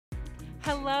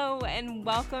Hello, and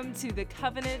welcome to the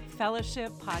Covenant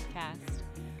Fellowship Podcast.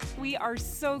 We are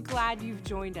so glad you've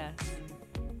joined us.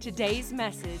 Today's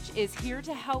message is here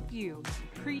to help you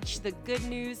preach the good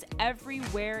news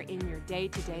everywhere in your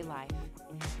day-to-day life.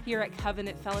 Here at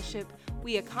Covenant Fellowship,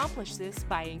 we accomplish this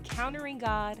by encountering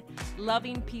God,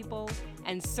 loving people,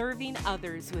 and serving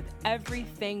others with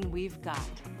everything we've got.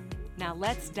 Now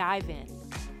let's dive in.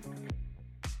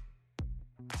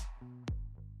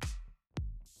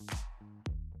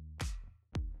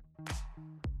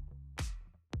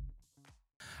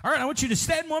 All right, I want you to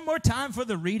stand one more time for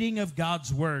the reading of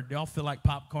God's Word. Y'all feel like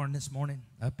popcorn this morning?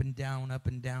 Up and down, up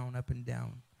and down, up and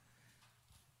down.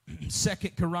 2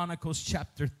 Chronicles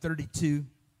chapter 32.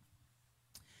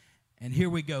 And here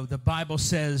we go. The Bible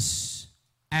says,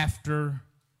 after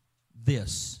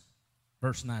this.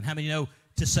 Verse 9. How many know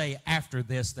to say after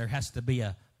this, there has to be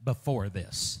a before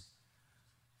this?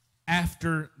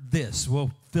 After this.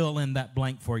 We'll fill in that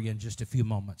blank for you in just a few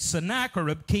moments.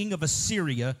 Sennacherib, king of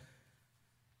Assyria,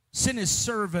 sent his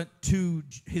servants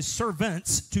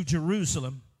to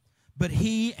Jerusalem, but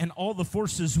he and all the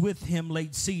forces with him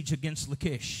laid siege against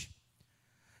Lachish.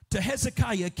 To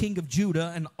Hezekiah, king of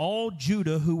Judah, and all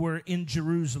Judah who were in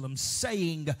Jerusalem,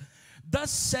 saying, Thus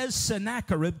says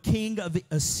Sennacherib, king of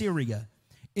Assyria,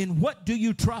 In what do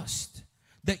you trust,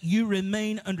 that you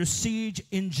remain under siege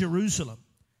in Jerusalem?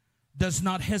 Does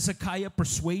not Hezekiah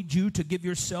persuade you to give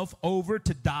yourself over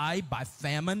to die by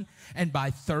famine and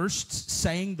by thirst,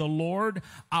 saying, The Lord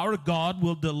our God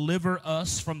will deliver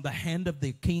us from the hand of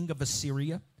the king of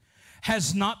Assyria?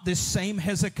 Has not this same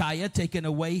Hezekiah taken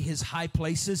away his high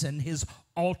places and his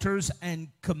altars and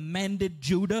commanded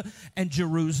Judah and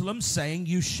Jerusalem, saying,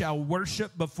 You shall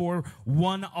worship before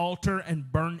one altar and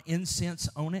burn incense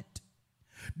on it?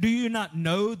 Do you not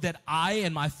know that I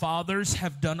and my fathers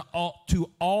have done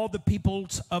to all the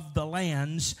peoples of the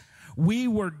lands? We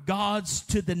were gods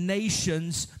to the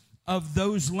nations of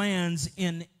those lands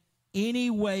in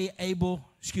any way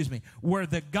were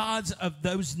the gods of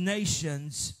those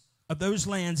nations, of those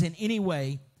lands in any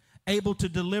way able to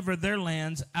deliver their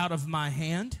lands out of my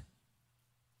hand?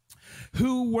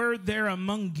 Who were there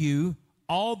among you,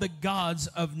 all the gods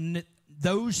of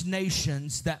those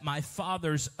nations that my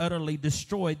fathers utterly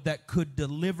destroyed, that could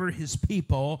deliver his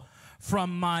people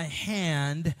from my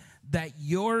hand, that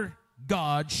your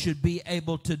God should be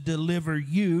able to deliver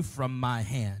you from my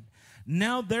hand?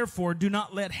 Now therefore do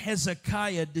not let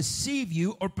Hezekiah deceive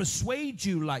you or persuade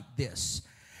you like this,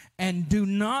 and do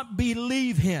not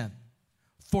believe him.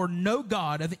 For no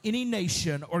God of any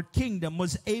nation or kingdom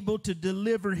was able to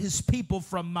deliver his people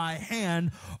from my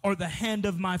hand or the hand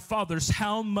of my fathers.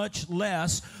 How much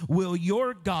less will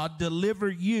your God deliver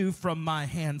you from my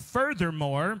hand?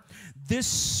 Furthermore, his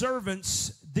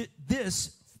servants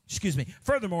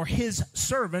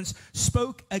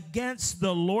spoke against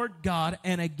the Lord God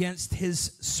and against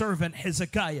his servant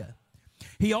Hezekiah.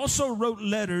 He also wrote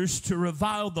letters to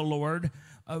revile the Lord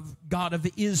of God of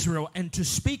Israel, and to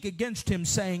speak against him,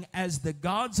 saying, As the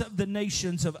gods of the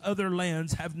nations of other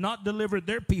lands have not delivered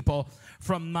their people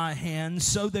from my hand,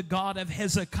 so the God of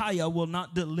Hezekiah will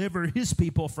not deliver his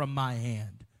people from my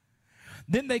hand.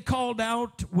 Then they called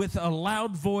out with a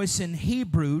loud voice in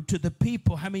Hebrew to the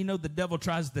people. How many know the devil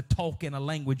tries to talk in a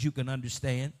language you can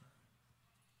understand?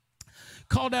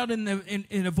 Called out in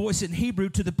a voice in Hebrew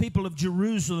to the people of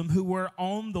Jerusalem who were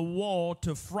on the wall,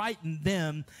 to frighten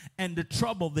them and to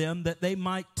trouble them, that they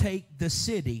might take the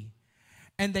city.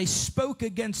 And they spoke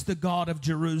against the God of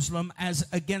Jerusalem as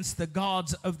against the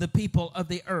gods of the people of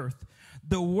the earth.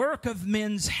 The work of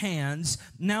men's hands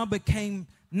now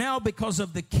because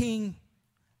of this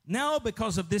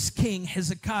king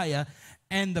Hezekiah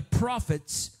and the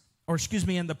prophets,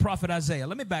 and the prophet Isaiah.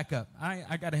 Let me back up.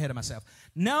 I got ahead of myself.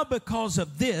 Now because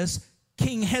of this,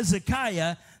 King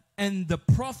Hezekiah and the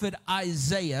prophet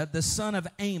Isaiah, the son of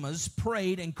Amos,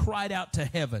 prayed and cried out to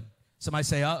heaven. Somebody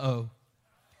say, uh-oh.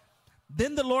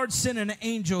 Then the Lord sent an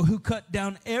angel who cut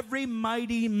down every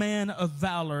mighty man of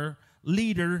valor,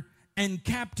 leader, and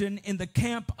captain in the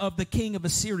camp of the king of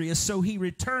Assyria. So he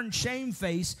returned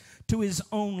shamefaced to his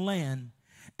own land.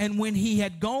 And when he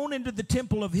had gone into the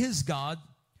temple of his God,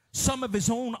 some of his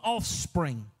own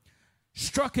offspring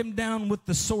struck him down with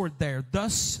the sword there.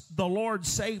 Thus the Lord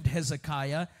saved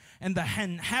Hezekiah and the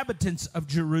inhabitants of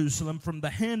Jerusalem from the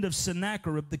hand of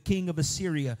Sennacherib, the king of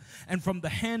Assyria, and from the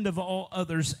hand of all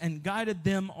others, and guided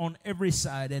them on every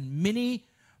side. And many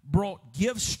brought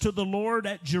gifts to the Lord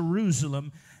at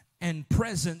Jerusalem, and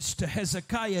presents to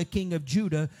Hezekiah, king of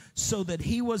Judah, so that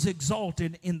he was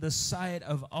exalted in the sight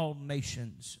of all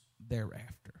nations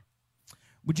thereafter.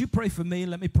 Would you pray for me?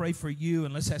 Let me pray for you,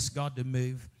 and let's ask God to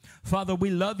move. Father,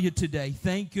 we love you today.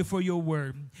 Thank you for your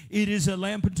word. It is a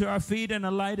lamp unto our feet and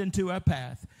a light unto our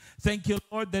path. Thank you,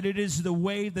 Lord, that it is the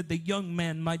way that the young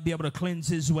man might be able to cleanse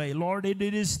his way. Lord, it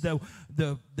is the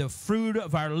fruit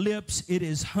of our lips. It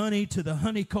is honey to the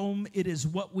honeycomb. It is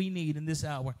what we need in this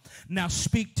hour. Now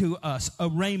speak to us a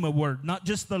rhema word, not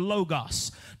just the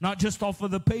logos, not just off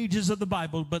of the pages of the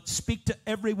Bible, but speak to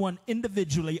everyone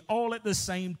individually, all at the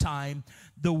same time,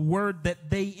 the word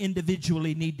that they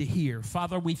individually need to hear.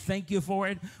 Father, we thank you for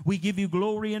it. We give you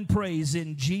glory and praise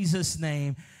in Jesus'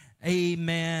 name.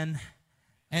 Amen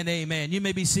and amen. You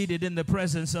may be seated in the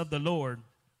presence of the Lord.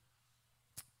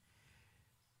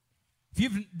 If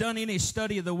you've done any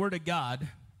study of the Word of God,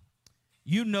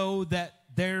 you know that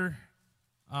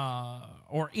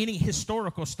or any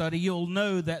historical study, you'll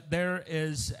know that there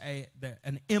is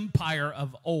an empire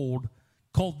of old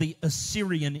called the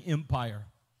Assyrian Empire.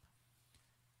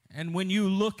 And when you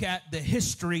look at the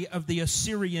history of the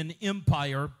Assyrian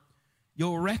Empire,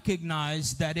 you'll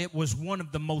recognize that it was one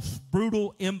of the most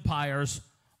brutal empires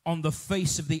on the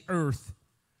face of the earth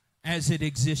as it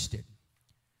existed.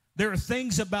 There are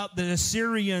things about the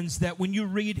Assyrians that when you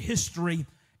read history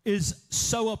is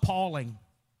so appalling.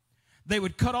 They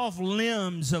would cut off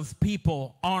limbs of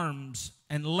people, arms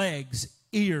and legs,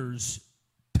 ears,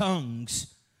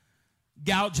 tongues,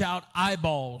 gouge out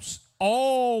eyeballs,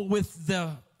 all with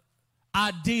the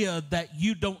idea that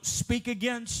you don't speak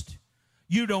against,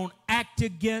 you don't act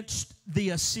against the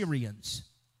Assyrians.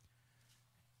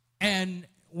 And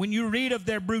when you read of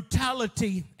their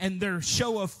brutality and their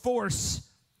show of force,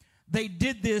 they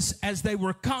did this as they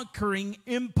were conquering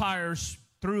empires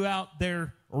throughout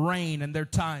their reign and their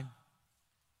time.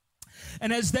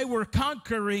 And as they were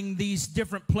conquering these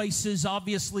different places,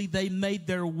 obviously they made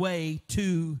their way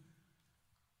to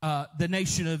the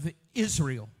nation of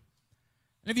Israel.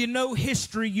 And if you know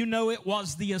history, you know it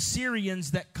was the Assyrians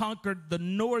that conquered the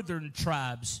northern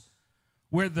tribes,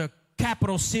 where the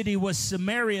capital city was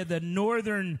Samaria. The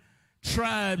northern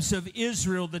tribes of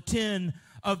Israel, the 10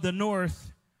 of the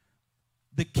north,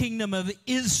 the kingdom of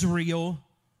Israel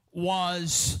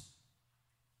was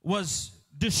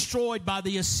destroyed by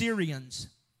the Assyrians.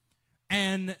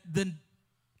 And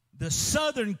the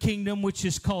southern kingdom, which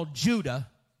is called Judah,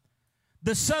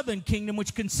 the southern kingdom,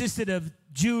 which consisted of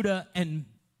Judah and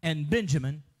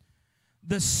Benjamin,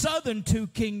 the southern two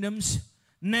kingdoms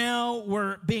now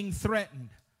were being threatened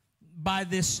by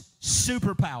this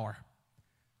superpower.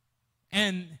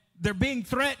 And they're being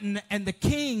threatened, and the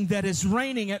king that is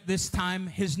reigning at this time,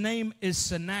 his name is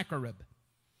Sennacherib.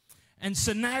 And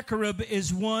Sennacherib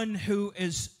is one who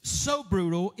is so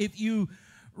brutal. If you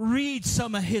read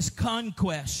some of his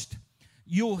conquest,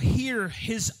 you'll hear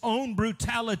his own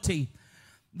brutality.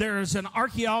 There's an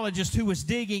archaeologist who was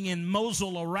digging in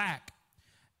Mosul, Iraq,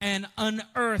 and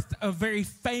unearthed a very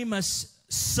famous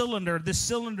cylinder. This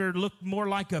cylinder looked more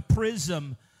like a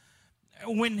prism.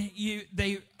 When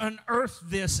they unearthed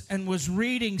this and was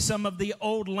reading some of the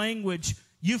old language,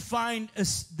 you find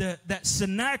that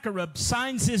Sennacherib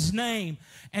signs his name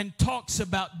and talks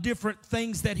about different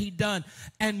things that he done.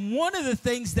 And one of the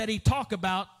things that he talks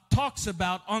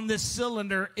about on this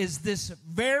cylinder is this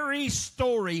very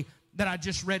story that I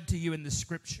just read to you in the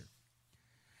scripture.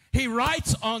 He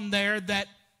writes on there that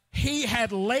he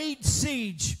had laid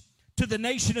siege to the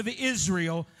nation of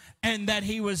Israel, and that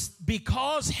he was,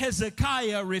 because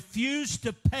Hezekiah refused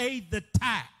to pay the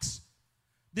tax,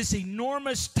 this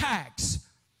enormous tax,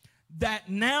 that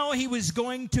now he was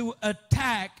going to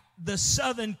attack the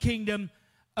southern kingdom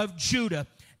of Judah.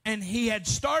 And he had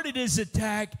started his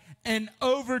attack and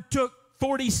overtook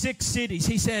 46 cities.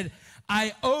 He said,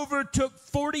 I overtook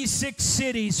 46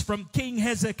 cities from King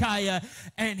Hezekiah,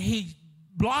 and he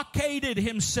blockaded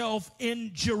himself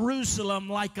in Jerusalem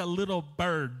like a little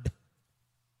bird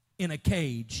in a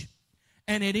cage.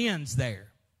 And it ends there.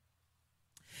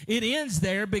 It ends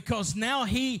there because now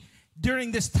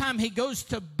during this time, he goes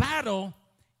to battle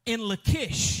in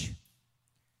Lachish.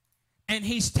 And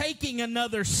he's taking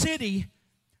another city,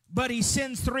 but he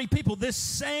sends 3 people. This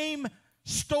same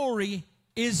story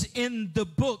is in the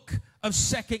book of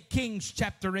 2 Kings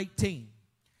chapter 18.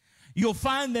 You'll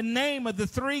find the name of the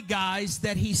 3 guys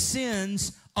that he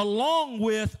sends, along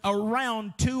with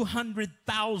around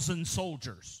 200,000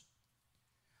 soldiers.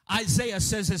 Isaiah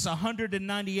says it's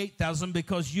 198,000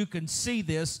 because you can see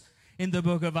this in the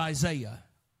book of Isaiah.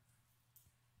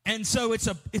 And so it's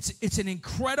an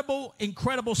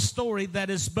incredible story that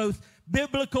is both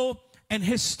biblical and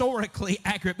historically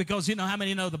accurate, because you know how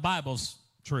many know the Bible's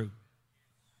true.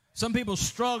 Some people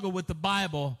struggle with the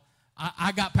Bible.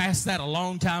 I got past that a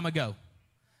long time ago.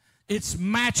 It's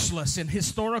matchless in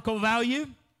historical value.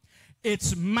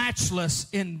 It's matchless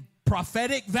in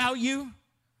prophetic value.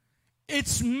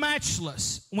 It's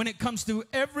matchless when it comes to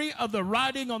every other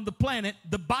writing on the planet.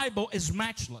 The Bible is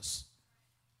matchless.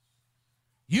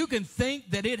 You can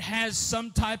think that it has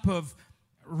some type of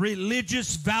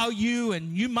religious value,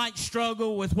 and you might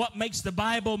struggle with what makes the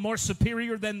Bible more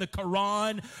superior than the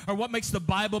Quran, or what makes the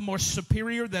Bible more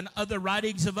superior than other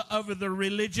writings of other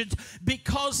religions,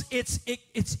 because it's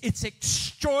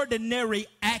extraordinarily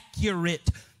accurate,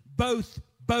 both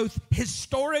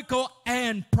historical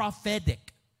and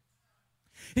prophetic.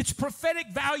 Its prophetic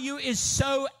value is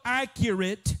so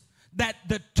accurate that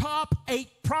the top 8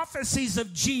 prophecies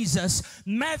of Jesus,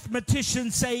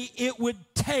 mathematicians say it would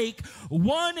take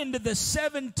 1 into the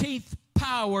 17th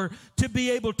power to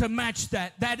be able to match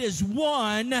that. That is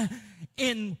 1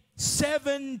 in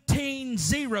 17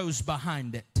 zeros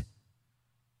behind it.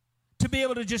 To be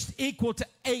able to just equal to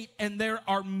 8, and there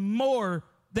are more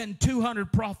than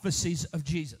 200 prophecies of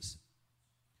Jesus.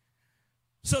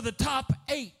 So the top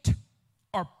 8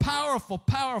 are powerful,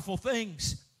 powerful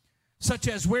things, such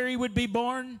as where he would be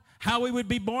born, how he would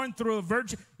be born through a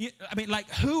virgin. I mean, like,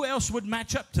 who else would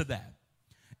match up to that?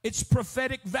 Its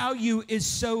prophetic value is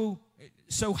so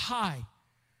high.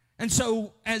 And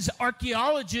so as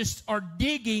archaeologists are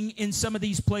digging in some of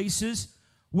these places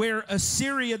where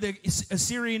Assyria, the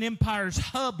Assyrian Empire's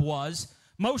hub was,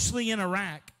 mostly in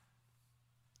Iraq,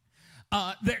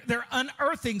 they're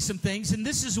unearthing some things, and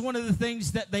this is one of the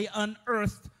things that they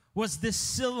unearthed was this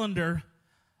cylinder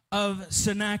of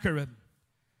Sennacherib.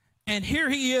 And here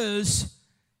he is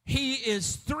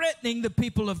threatening the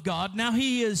people of God. Now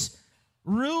he is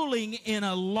ruling in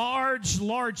a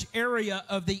large area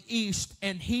of the east,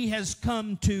 and he has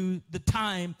come to the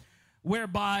time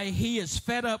whereby he is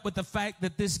fed up with the fact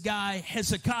that this guy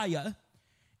Hezekiah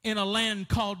in a land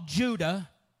called Judah,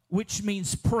 which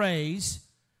means praise.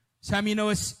 So how many know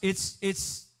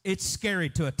it's scary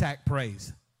to attack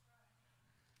praise?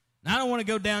 Now I don't want to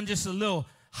go down just a little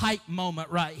hype moment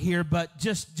right here, but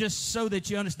just so that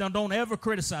you understand, don't ever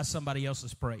criticize somebody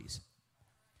else's praise.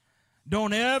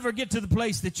 Don't ever get to the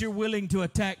place that you're willing to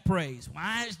attack praise. Well,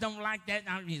 I just don't like that.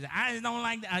 I just don't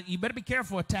like that. You better be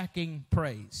careful attacking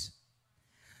praise.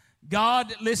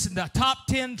 God, listen, the top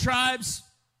 10 tribes,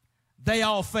 they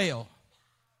all fail.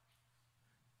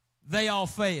 They all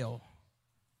fail.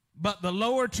 But the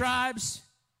lower tribes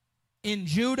in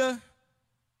Judah,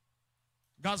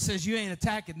 God says, you ain't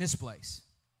attacking this place.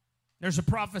 There's a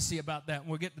prophecy about that, and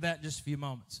we'll get to that in just a few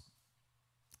moments.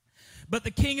 But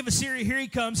the king of Assyria, here he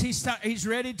comes. He's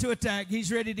ready to attack.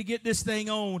 He's ready to get this thing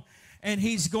on, and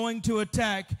he's going to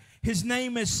attack. His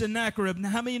name is Sennacherib. Now,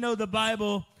 how many know the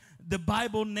Bible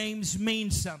names mean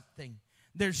something?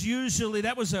 There's usually,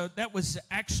 that was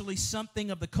actually something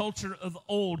of the culture of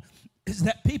old, is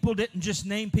that people didn't just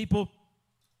name people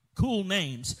cool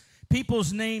names.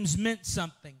 People's names meant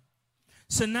something.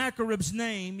 Sennacherib's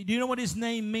name, do you know what his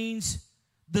name means?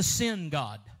 The sin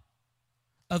god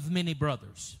of many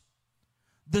brothers.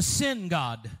 The sin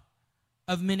god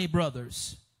of many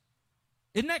brothers.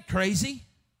 Isn't that crazy?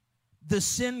 The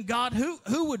sin god.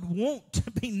 Who would want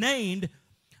to be named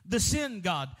the sin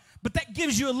god? But that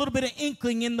gives you a little bit of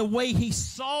inkling in the way he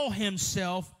saw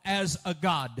himself as a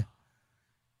god.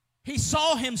 He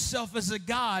saw himself as a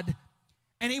god,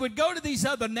 and he would go to these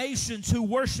other nations who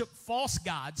worship false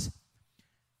gods.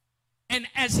 And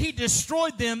as he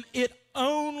destroyed them, it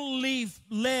only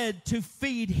led to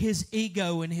feed his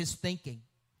ego and his thinking.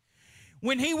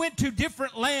 When he went to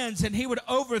different lands and he would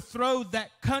overthrow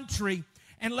that country,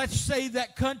 and let's say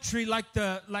that country like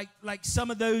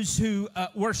some of those who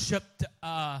worshipped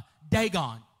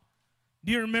Dagon.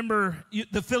 Do you remember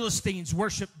the Philistines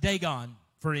worshiped Dagon,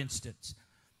 for instance?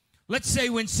 Let's say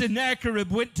when Sennacherib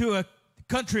went to a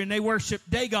country and they worshiped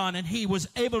Dagon and he was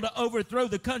able to overthrow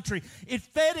the country, it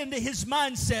fed into his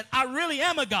mindset, I really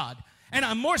am a god, and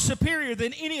I'm more superior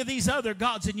than any of these other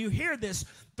gods. And you hear this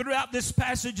throughout this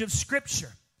passage of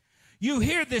Scripture. You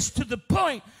hear this to the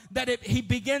point that he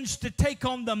begins to take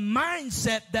on the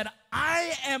mindset that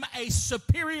I am a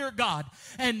superior God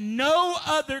and no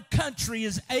other country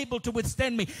is able to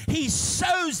withstand me. He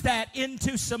sows that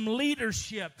into some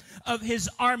leadership of his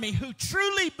army who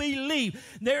truly believe.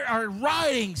 There are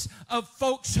writings of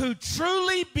folks who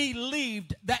truly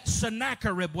believed that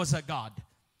Sennacherib was a god,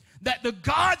 that the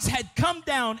gods had come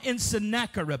down in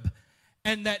Sennacherib,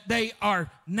 and that they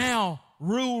are now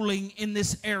ruling in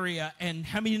this area. And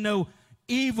how many know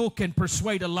evil can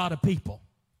persuade a lot of people?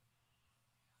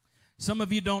 Some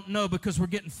of you don't know because we're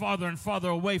getting farther and farther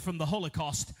away from the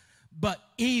Holocaust, but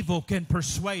evil can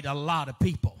persuade a lot of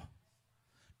people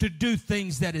to do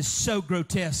things that is so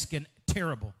grotesque and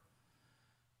terrible.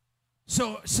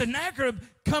 So Sennacherib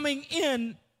coming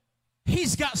in,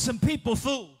 he's got some people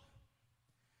fooled.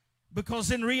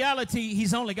 Because in reality,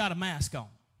 he's only got a mask on.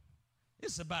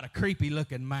 It's about a creepy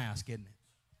looking mask, isn't it?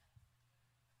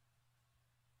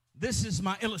 This is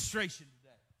my illustration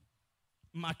today.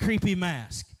 My creepy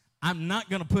mask. I'm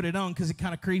not going to put it on because it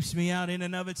kind of creeps me out in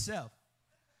and of itself.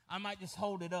 I might just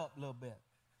hold it up a little bit.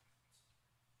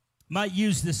 Might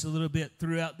use this a little bit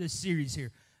throughout this series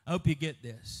here. I hope you get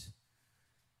this.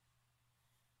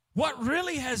 What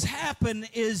really has happened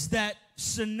is that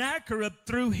Sennacherib,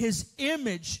 through his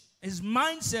image, his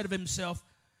mindset of himself,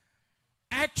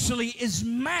 actually is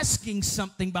masking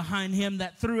something behind him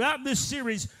that throughout this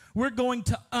series we're going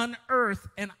to unearth.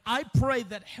 And I pray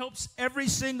that helps every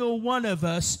single one of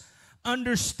us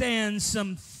understand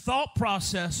some thought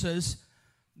processes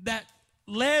that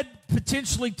led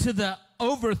potentially to the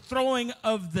overthrowing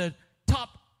of the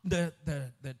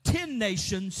 10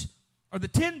 nations, or the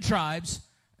 10 tribes,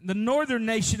 the northern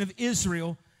nation of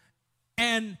Israel,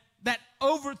 and that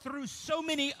overthrew so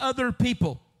many other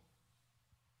people.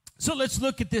 So let's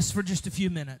look at this for just a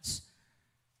few minutes.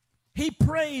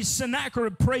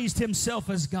 Sennacherib praised himself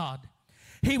as God.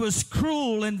 He was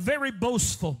cruel and very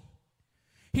boastful.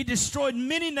 He destroyed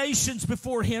many nations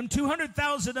before him.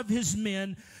 200,000 of his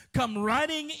men come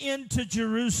riding into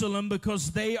Jerusalem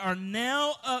because they are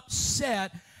now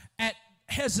upset at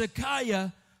Hezekiah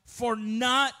for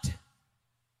not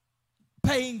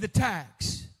paying the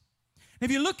tax.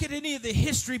 If you look at any of the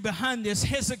history behind this,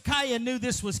 Hezekiah knew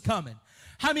this was coming.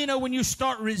 How many know when you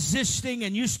start resisting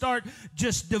and you start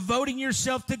just devoting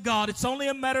yourself to God, it's only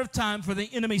a matter of time for the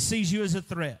enemy sees you as a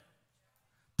threat?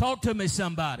 Talk to me,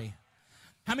 somebody.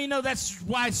 How many know that's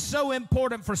why it's so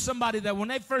important for somebody that when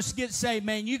they first get saved,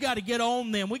 man, you got to get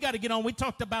on them. We got to get on. We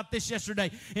talked about this yesterday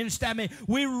in Statement.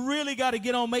 We really got to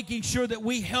get on making sure that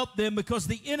we help them, because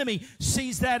the enemy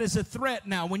sees that as a threat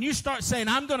now. When you start saying,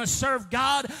 I'm going to serve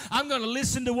God, I'm going to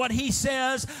listen to what he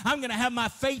says, I'm going to have my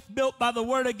faith built by the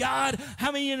word of God,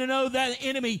 how many of you know that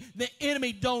the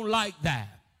enemy don't like that?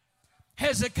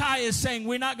 Hezekiah is saying,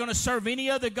 we're not going to serve any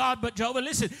other God but Jehovah.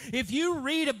 Listen, if you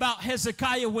read about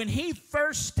Hezekiah, when he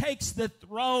first takes the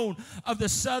throne of the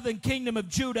southern kingdom of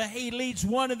Judah, he leads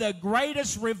one of the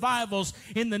greatest revivals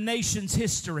in the nation's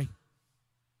history.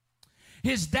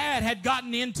 His dad had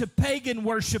gotten into pagan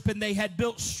worship, and they had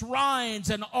built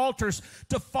shrines and altars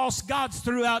to false gods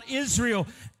throughout Israel.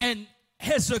 And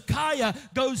Hezekiah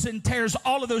goes and tears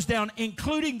all of those down,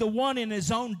 including the one in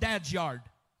his own dad's yard.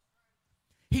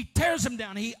 He tears them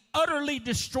down. He utterly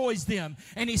destroys them.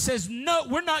 And he says, no,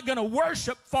 we're not going to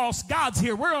worship false gods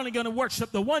here. We're only going to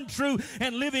worship the one true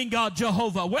and living God,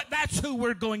 Jehovah. That's who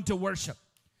we're going to worship.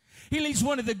 He leads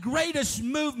one of the greatest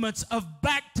movements of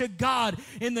back to God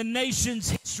in the nation's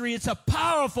history. It's a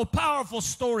powerful, powerful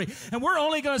story. And we're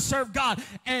only going to serve God.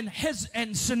 And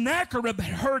Sennacherib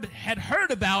had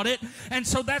heard about it. And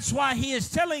so that's why he is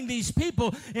telling these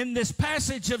people in this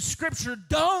passage of Scripture,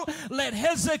 don't let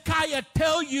Hezekiah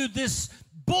tell you this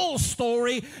bull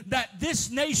story that this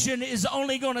nation is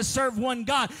only going to serve one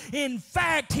God. In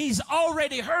fact, he's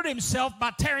already hurt himself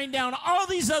by tearing down all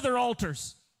these other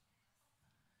altars.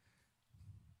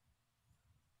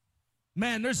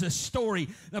 Man, there's a story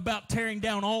about tearing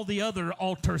down all the other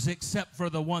altars except for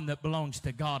the one that belongs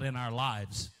to God in our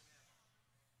lives.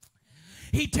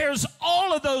 He tears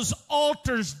all of those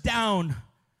altars down.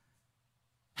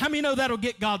 How many know that'll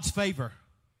get God's favor?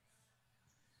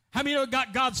 How many know it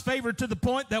got God's favor to the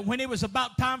point that when it was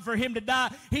about time for him to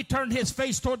die, he turned his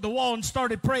face toward the wall and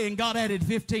started praying? God added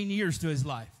 15 years to his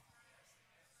life.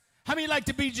 How many like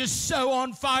to be just so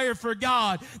on fire for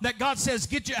God that God says,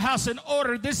 get your house in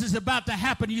order, this is about to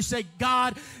happen? You say,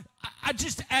 God, I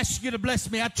just asked you to bless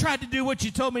me. I tried to do what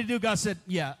you told me to do. God said,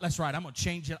 yeah, that's right. I'm going to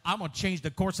change it. I'm going to change the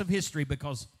course of history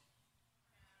because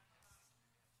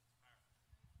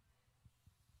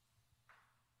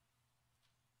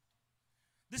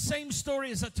the same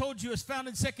story, as I told you, is found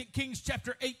in 2 Kings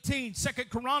chapter 18. 2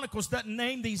 Chronicles doesn't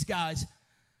name these guys.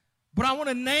 But I want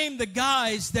to name the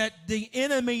guys that the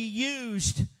enemy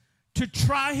used to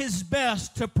try his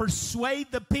best to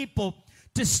persuade the people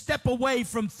to step away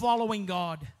from following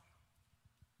God.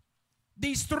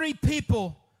 These three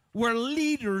people were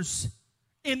leaders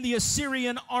in the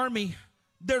Assyrian army.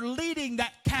 They're leading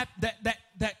that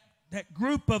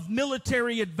group of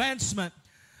military advancement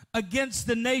against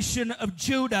the nation of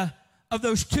Judah, of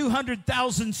those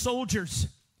 200,000 soldiers.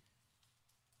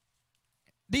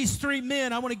 These three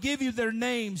men, I want to give you their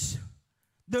names.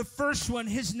 The first one,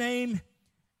 his name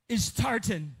is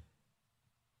Tartan.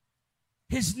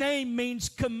 His name means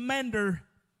commander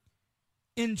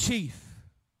in chief.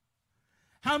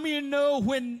 How many of you know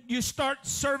when you start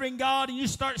serving God and you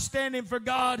start standing for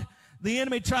God, the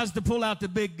enemy tries to pull out the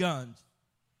big guns?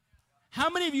 How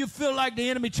many of you feel like the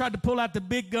enemy tried to pull out the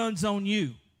big guns on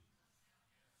you?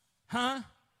 Huh?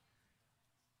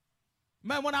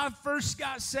 Man, when I first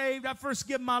got saved, I first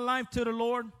gave my life to the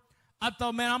Lord, I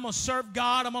thought, man, I'm going to serve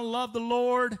God. I'm going to love the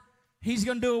Lord. He's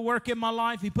going to do a work in my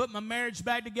life. He put my marriage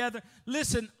back together.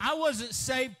 Listen, I wasn't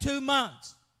saved 2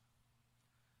 months.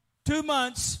 2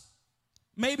 months,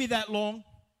 maybe that long.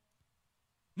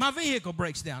 My vehicle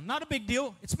breaks down. Not a big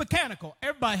deal. It's mechanical.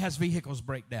 Everybody has vehicles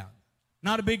break down.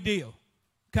 Not a big deal.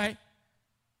 Okay?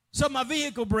 So my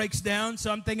vehicle breaks down,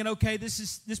 so I'm thinking, okay, this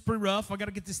is pretty rough. I got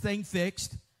to get this thing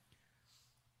fixed.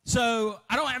 So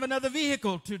I don't have another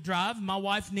vehicle to drive. My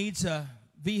wife needs a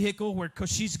vehicle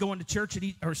because she's going to church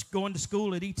or going to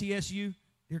school at ETSU.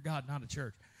 Dear God, not a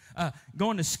church.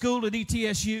 Going to school at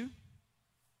ETSU.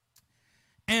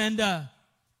 And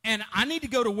I need to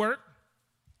go to work.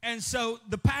 And so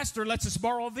the pastor lets us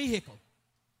borrow a vehicle.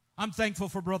 I'm thankful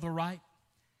for Brother Wright.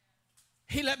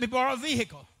 He let me borrow a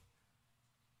vehicle.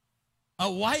 A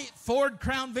white Ford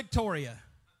Crown Victoria.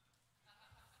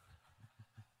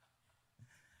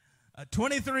 A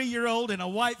 23-year-old in a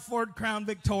white Ford Crown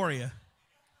Victoria.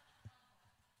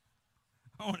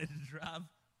 I wanted to drive.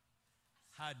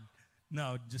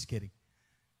 No, just kidding.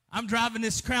 I'm driving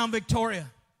this Crown Victoria.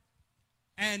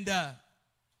 And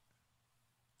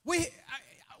we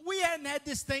hadn't had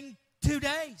this thing 2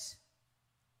 days.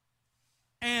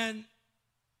 And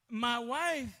my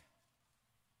wife,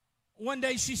 one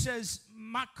day she says,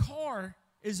 my car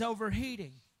is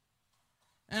overheating.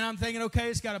 And I'm thinking, okay,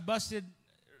 it's got a busted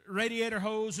radiator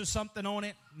hose or something on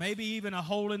it. Maybe even a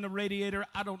hole in the radiator.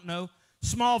 I don't know.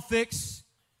 Small fix.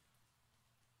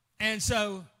 And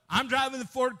so I'm driving the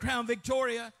Ford Crown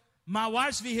Victoria. My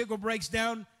wife's vehicle breaks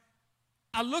down.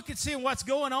 I look at seeing what's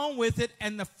going on with it,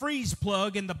 and the freeze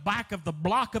plug in the back of the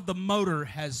block of the motor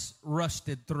has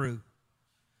rusted through.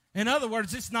 In other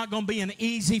words, it's not going to be an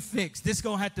easy fix. This is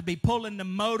going to have to be pulling the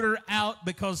motor out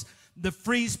because the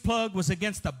freeze plug was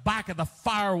against the back of the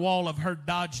firewall of her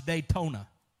Dodge Daytona.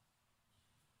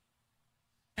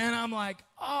 And I'm like,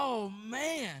 oh,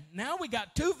 man, now we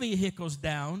got 2 vehicles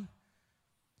down.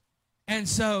 And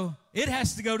so it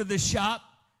has to go to the shop.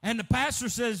 And the pastor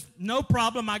says, no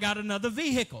problem, I got another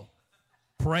vehicle.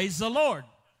 Praise the Lord.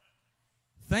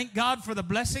 Thank God for the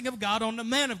blessing of God on the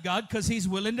man of God because he's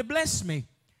willing to bless me.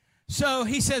 So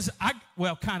he says,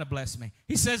 kind of bless me.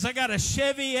 He says, I got a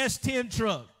Chevy S10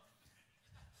 truck.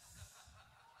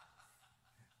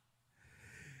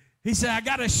 He said, I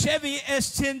got a Chevy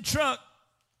S10 truck,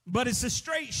 but it's a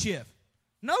straight shift.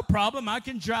 No problem, I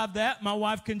can drive that. My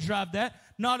wife can drive that.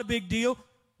 Not a big deal.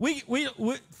 We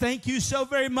thank you so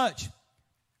very much.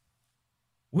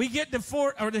 We get the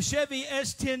Chevy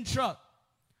S10 truck.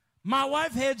 My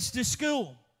wife heads to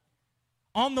school.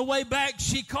 On the way back,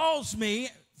 she calls me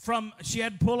she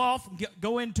had to pull off and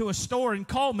go into a store and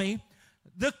call me.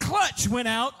 The clutch went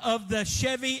out of the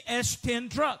Chevy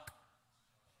S10 truck.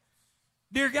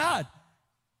 Dear God,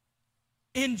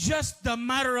 in just a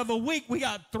matter of a week, we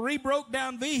got 3 broke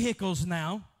down vehicles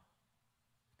now.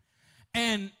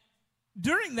 And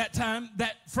during that time,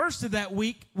 that first of that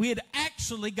week, we had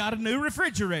actually got a new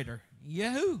refrigerator.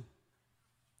 Yahoo!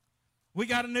 We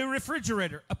got a new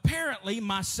refrigerator. Apparently,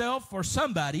 myself or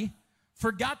somebody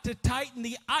forgot to tighten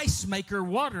the ice maker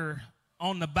water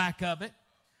on the back of it.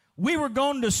 We were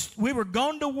going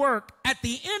to work at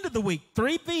the end of the week.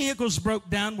 3 vehicles broke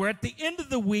down. We're at the end of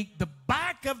the week. The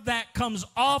back of that comes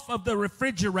off of the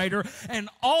refrigerator, and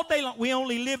all day long, we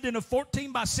only lived in a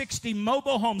 14 by 60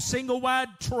 mobile home, single wide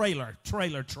trailer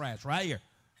trash right here.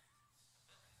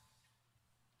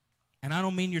 And I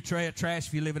don't mean your trash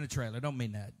if you live in a trailer. I don't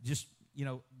mean that. Just,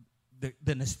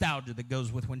 the nostalgia that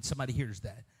goes with when somebody hears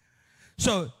that.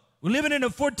 So we're living in a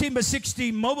 14 by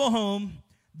 60 mobile home.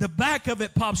 The back of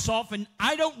it pops off, and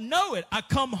I don't know it. I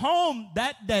come home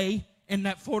that day in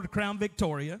that Ford Crown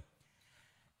Victoria,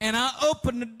 and I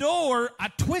open the door. I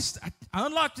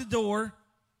unlock the door.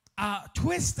 I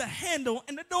twist the handle,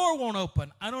 and the door won't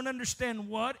open. I don't understand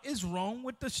what is wrong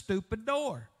with the stupid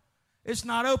door. It's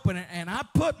not opening, and I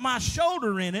put my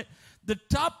shoulder in it. The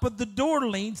top of the door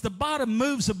leans. The bottom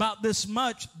moves about this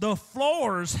much. The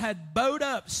floors had bowed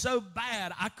up so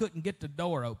bad I couldn't get the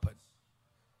door open.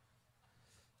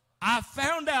 I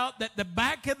found out that the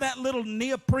back of that little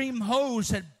neoprene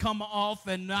hose had come off,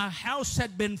 and the house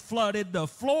had been flooded. The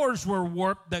floors were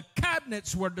warped. The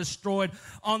cabinets were destroyed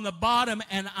on the bottom,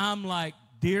 and I'm like,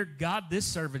 dear God, this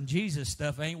serving Jesus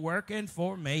stuff ain't working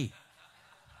for me.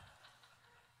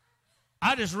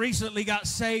 I just recently got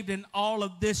saved, and all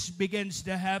of this begins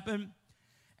to happen.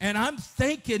 And I'm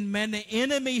thinking, man, the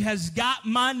enemy has got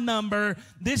my number.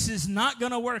 This is not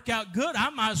going to work out good. I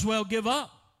might as well give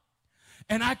up.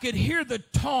 And I could hear the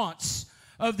taunts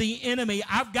of the enemy.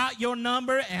 I've got your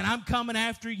number, and I'm coming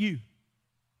after you.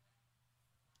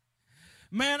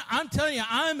 Man, I'm telling you,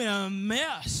 I'm in a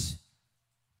mess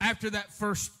after that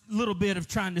first little bit of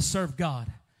trying to serve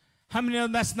God. How many of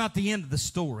them, that's not the end of the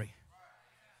story?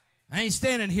 I ain't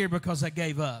standing here because I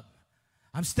gave up.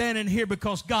 I'm standing here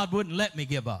because God wouldn't let me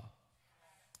give up.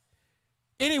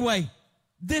 Anyway,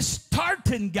 this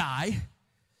Tartan guy,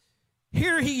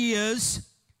 here he is.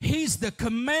 He's the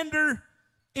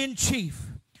commander-in-chief.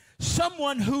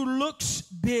 Someone who looks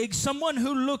big, someone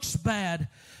who looks bad.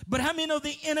 But how many know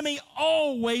the enemy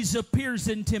always appears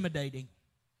intimidating?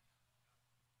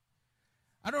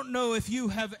 I don't know if you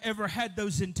have ever had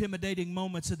those intimidating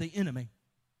moments of the enemy,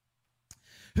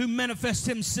 who manifests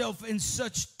himself in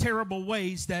such terrible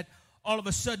ways that all of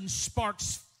a sudden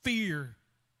sparks fear.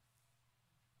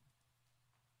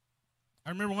 I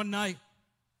remember one night,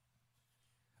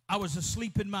 I was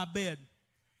asleep in my bed.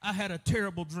 I had a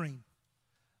terrible dream.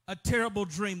 A terrible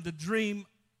dream. The dream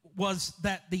was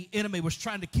that the enemy was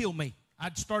trying to kill me.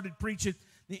 I'd started preaching.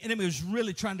 The enemy was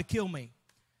really trying to kill me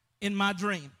in my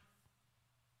dream.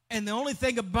 And the only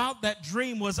thing about that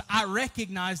dream was I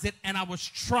recognized it, and I was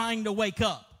trying to wake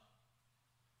up.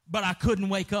 But I couldn't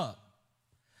wake up.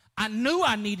 I knew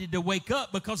I needed to wake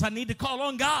up because I need to call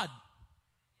on God.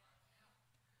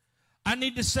 I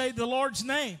need to say the Lord's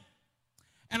name.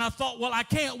 And I thought, well, I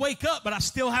can't wake up, but I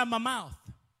still have my mouth.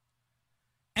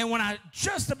 And when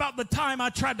just about the time I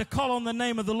tried to call on the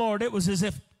name of the Lord, it was as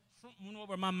if something went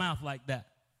over my mouth like that.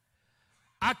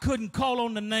 I couldn't call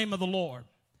on the name of the Lord.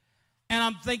 And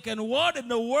I'm thinking, what in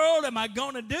the world am I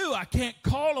going to do? I can't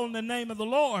call on the name of the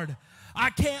Lord. I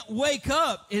can't wake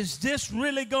up. Is this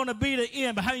really going to be the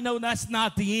end? But how do you know that's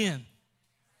not the end?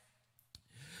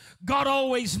 God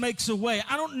always makes a way.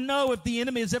 I don't know if the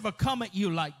enemy has ever come at you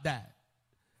like that.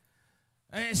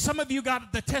 And some of you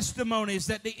got the testimonies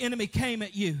that the enemy came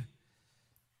at you.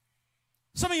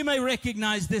 Some of you may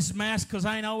recognize this mask because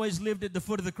I ain't always lived at the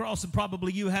foot of the cross, and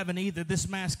probably you haven't either. This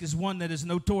mask is one that is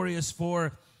notorious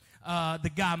for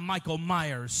the guy Michael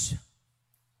Myers,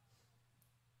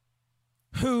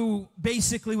 who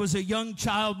basically was a young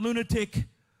child lunatic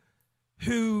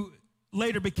who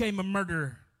later became a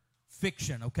murder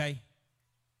fiction, okay?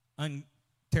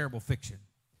 Terrible fiction.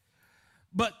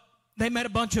 But they made a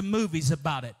bunch of movies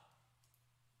about it.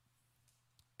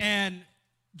 And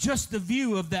just the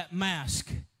view of that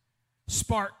mask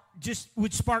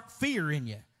would spark fear in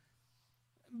you,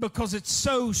 because it's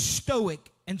so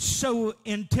stoic and so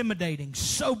intimidating,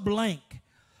 so blank,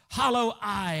 hollow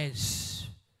eyes.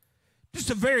 Just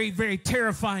a very, very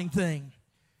terrifying thing.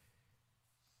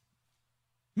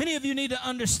 Many of you need to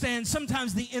understand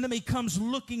sometimes the enemy comes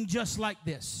looking just like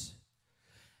this.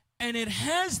 And it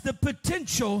has the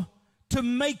potential to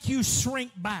make you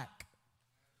shrink back.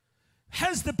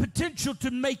 Has the potential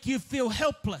to make you feel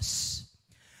helpless.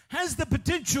 Has the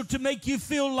potential to make you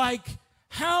feel like,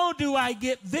 how do I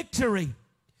get victory?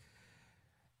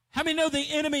 How many know the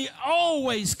enemy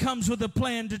always comes with a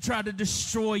plan to try to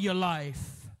destroy your life?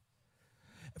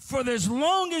 For as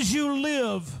long as you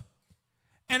live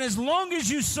and as long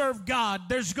as you serve God,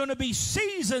 there's going to be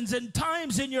seasons and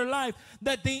times in your life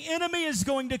that the enemy is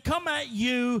going to come at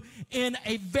you in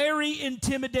a very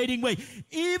intimidating way.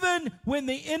 Even when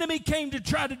the enemy came to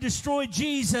try to destroy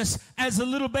Jesus as a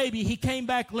little baby, he came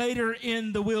back later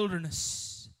in the wilderness.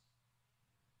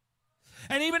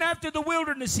 And even after the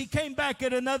wilderness, he came back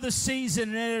at another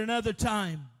season and at another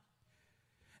time.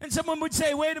 And someone would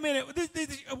say, wait a minute,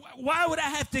 why would I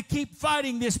have to keep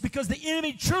fighting this? Because the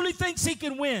enemy truly thinks he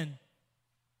can win.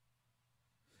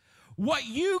 What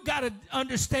you got to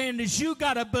understand is you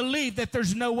got to believe that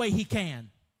there's no way he can.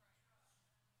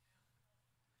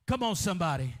 Come on,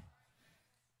 somebody.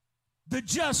 The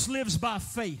just lives by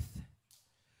faith.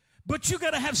 But you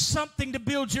got to have something to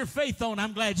build your faith on.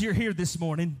 I'm glad you're here this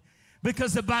morning,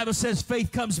 because the Bible says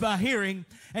faith comes by hearing,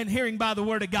 and hearing by the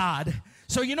word of God.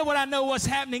 So you know what I know what's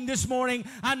happening this morning?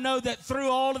 I know that through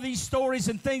all of these stories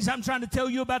and things I'm trying to tell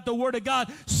you about the Word of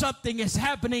God, something is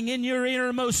happening in your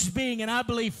innermost being, and I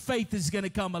believe faith is going to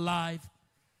come alive.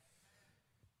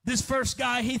 This first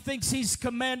guy, he thinks he's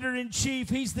commander-in-chief.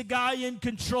 He's the guy in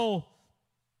control.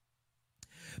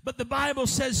 But the Bible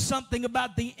says something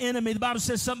about the enemy. The Bible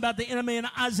says something about the enemy in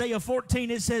Isaiah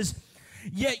 14. It says,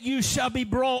 yet you shall be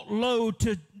brought low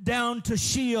to down to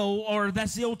Sheol, or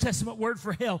that's the Old Testament word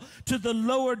for hell, to the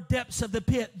lower depths of the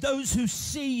pit. Those who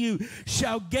see you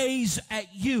shall gaze at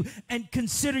you and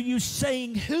consider you,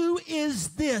 saying, who is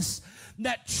this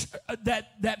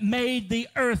that made the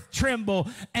earth tremble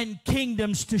and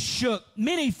kingdoms to shook?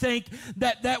 Many think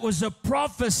that that was a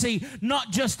prophecy not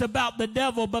just about the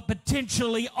devil, but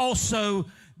potentially also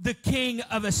the king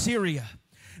of Assyria.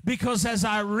 Because as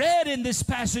I read in this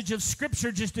passage of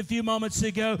Scripture just a few moments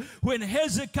ago, when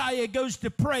Hezekiah goes to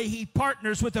pray, he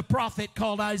partners with a prophet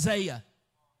called Isaiah.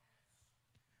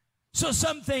 So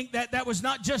some think that that was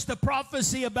not just a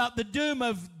prophecy about the doom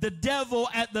of the devil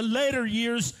at the later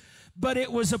years, but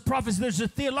it was a prophecy. There's a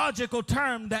theological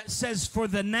term that says for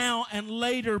the now and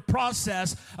later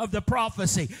process of the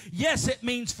prophecy. Yes, it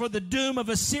means for the doom of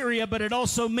Assyria, but it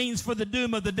also means for the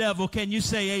doom of the devil. Can you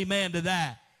say amen to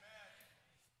that?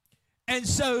 And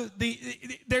so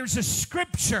there's a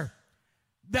scripture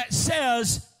that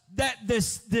says that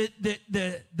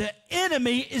the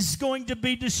enemy is going to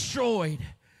be destroyed.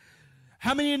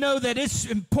 How many of you know that it's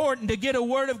important to get a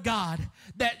word of God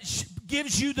that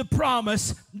gives you the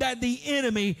promise that the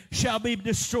enemy shall be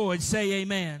destroyed? Say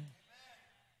amen.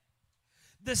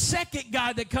 The second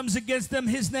guy that comes against them,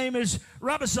 his name is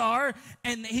Rabazar,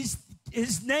 and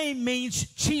his name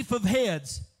means chief of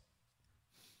heads.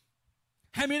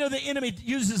 How many know the enemy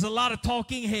uses a lot of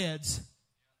talking heads?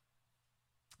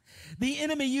 The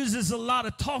enemy uses a lot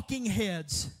of talking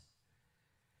heads.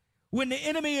 When the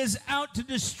enemy is out to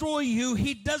destroy you,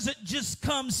 he doesn't just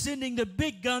come sending the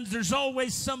big guns. There's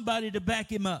always somebody to back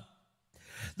him up.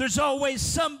 There's always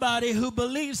somebody who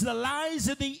believes the lies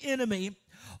of the enemy,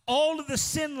 all of the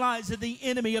sin lies of the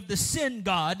enemy, of the sin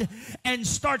god, and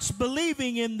starts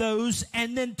believing in those,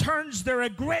 and then turns their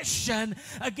aggression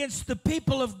against the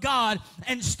people of God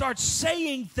and starts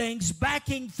saying things,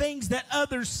 backing things that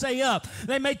others say up.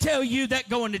 They may tell you that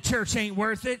going to church ain't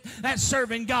worth it, that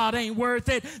serving God ain't worth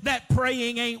it, that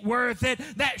praying ain't worth it,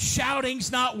 that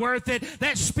shouting's not worth it,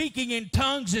 that speaking in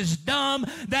tongues is dumb,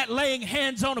 that laying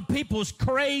hands on a people is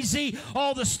crazy,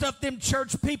 all the stuff them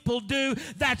church people do,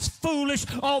 that's foolish.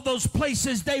 All those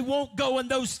places they won't go and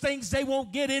those things they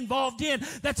won't get involved in,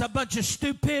 that's a bunch of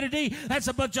stupidity. That's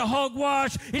a bunch of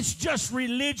hogwash. It's just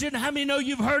religion. How many know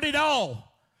you've heard it all?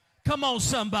 Come on,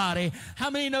 somebody.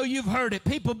 How many know you've heard it?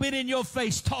 People been in your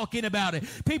face talking about it.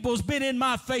 People's been in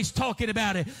my face talking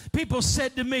about it. People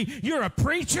said to me, you're a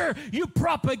preacher? You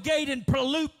propagate and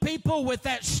pollute people with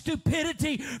that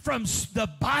stupidity from the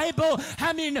Bible?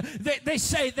 How many, they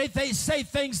say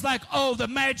things like, oh, the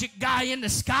magic guy in the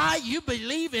sky? You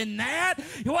believe in that?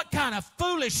 What kind of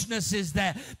foolishness is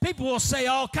that? People will say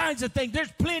all kinds of things.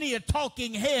 There's plenty of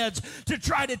talking heads to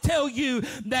try to tell you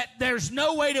that there's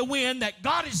no way to win, that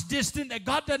God is distant, that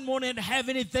God doesn't want to have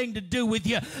anything to do with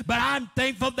you. But I'm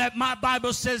thankful that my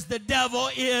Bible says the devil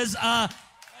is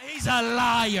he's a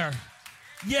liar.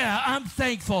 Yeah, I'm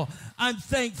thankful. I'm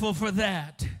thankful for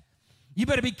that. You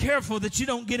better be careful that you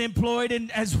don't get employed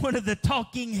as one of the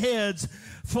talking heads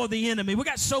for the enemy. We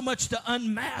got so much to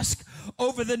unmask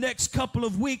over the next couple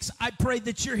of weeks. I pray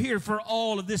that you're here for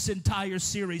all of this entire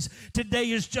series.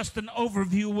 Today is just an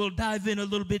overview. We'll dive in a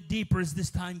little bit deeper as this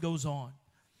time goes on.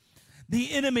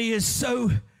 The enemy is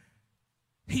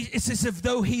it's as if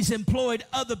though he's employed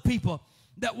other people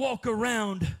that walk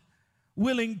around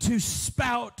willing to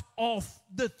spout off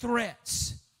the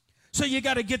threats. So you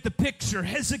got to get the picture.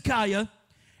 Hezekiah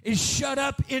is shut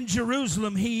up in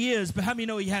Jerusalem. He is, but how many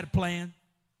know he had a plan?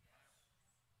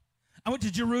 I went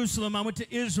to Jerusalem. I went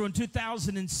to Israel in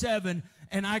 2007,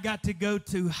 and I got to go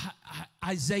to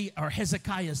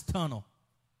Hezekiah's tunnel.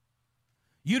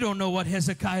 You don't know what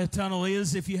Hezekiah Tunnel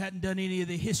is if you hadn't done any of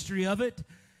the history of it.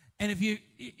 And if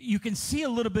you can see a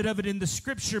little bit of it in the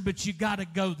scripture, but you got to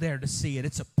go there to see it.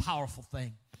 It's a powerful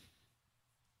thing.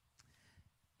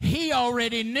 He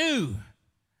already knew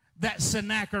that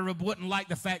Sennacherib wouldn't like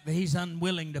the fact that he's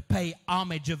unwilling to pay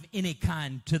homage of any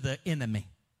kind to the enemy.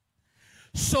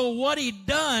 So what he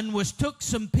done was took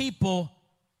some people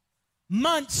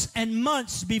months and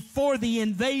months before the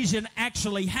invasion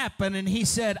actually happened, and he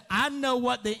said, I know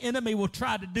what the enemy will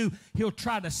try to do. He'll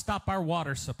try to stop our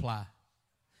water supply.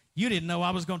 You didn't know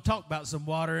I was going to talk about some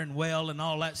water and well and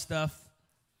all that stuff.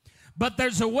 But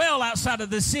there's a well outside of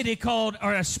the city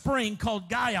a spring called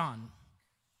Gihon.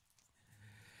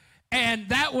 And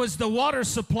that was the water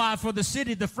supply for the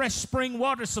city, the fresh spring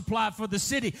water supply for the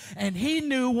city. And he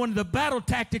knew one of the battle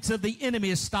tactics of the enemy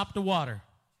is stop the water.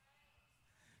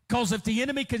 Because if the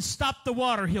enemy can stop the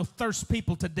water, he'll thirst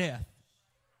people to death.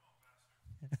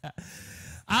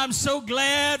 I'm so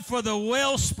glad for the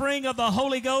wellspring of the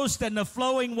Holy Ghost and the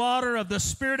flowing water of the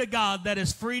Spirit of God that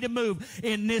is free to move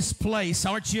in this place.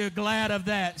 Aren't you glad of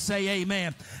that? Say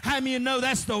amen. How many of you know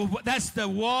that's the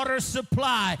water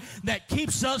supply that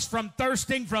keeps us from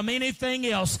thirsting from anything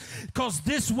else? Because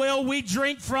this well we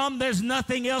drink from, there's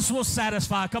nothing else will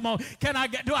satisfy. Come on.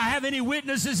 Do I have any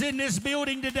witnesses in this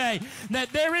building today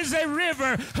that there is a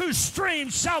river whose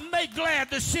streams shall make glad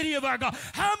the city of our God?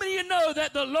 How many of you know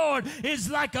that the Lord is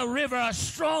like a river, a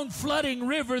strong flooding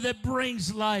river that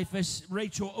brings life, as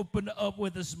Rachel opened up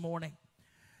with this morning?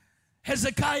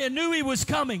 Hezekiah knew he was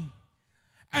coming,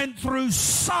 and through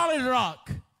solid rock,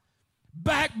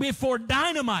 back before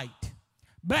dynamite,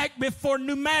 back before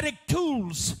pneumatic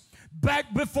tools,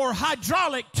 back before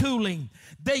hydraulic tooling,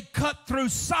 they cut through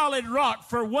solid rock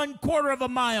for 1/4 of a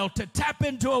mile to tap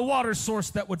into a water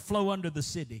source that would flow under the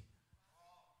city.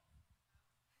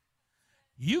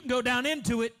 You can go down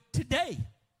into it today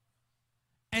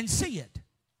and see it.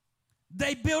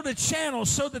 They built a channel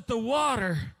so that the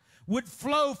water would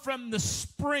flow from the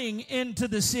spring into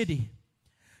the city.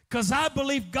 Because I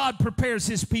believe God prepares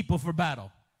his people for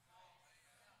battle.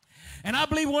 And I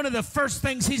believe one of the first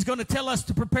things he's going to tell us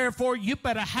to prepare for, you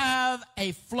better have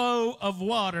a flow of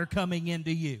water coming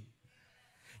into you.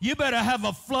 You better have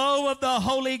a flow of the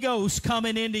Holy Ghost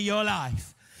coming into your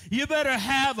life. You better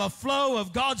have a flow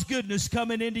of God's goodness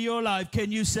coming into your life.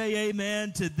 Can you say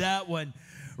amen to that one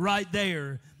right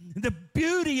there? The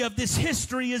beauty of this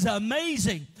history is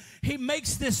amazing. He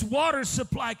makes this water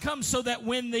supply come so that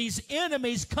when these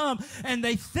enemies come and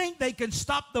they think they can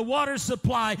stop the water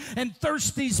supply and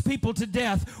thirst these people to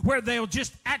death, where they'll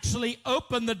just actually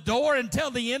open the door and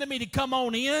tell the enemy to come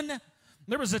on in.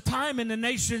 There was a time in the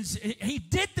nations, he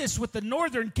did this with the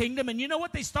northern kingdom, and you know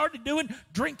what they started doing?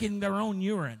 Drinking their own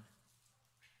urine.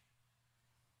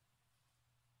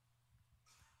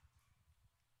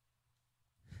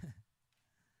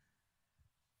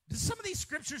 Does some of these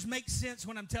scriptures make sense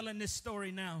when I'm telling this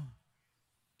story now?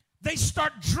 They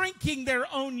start drinking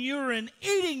their own urine,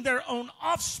 eating their own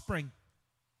offspring.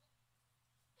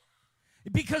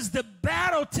 Because the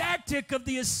battle tactic of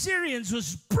the Assyrians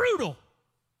was brutal.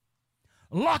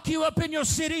 Lock you up in your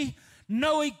city,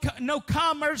 no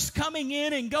commerce coming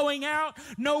in and going out,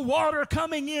 no water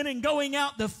coming in and going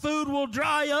out. The food will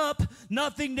dry up,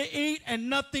 nothing to eat and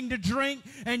nothing to drink,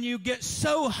 and you get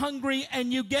so hungry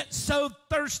and you get so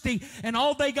thirsty, and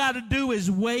all they got to do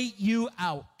is wait you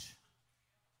out.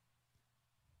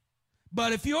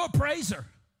 But if you're a praiser,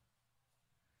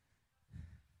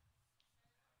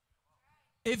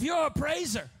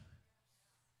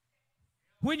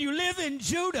 when you live in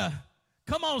Judah,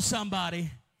 come on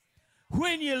somebody,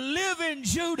 when you live in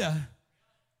Judah,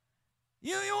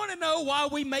 you want to know why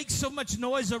we make so much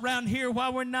noise around here, why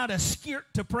we're not a skirt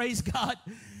to praise God?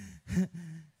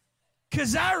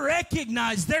 Because I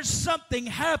recognize there's something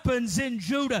happens in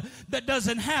Judah that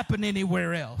doesn't happen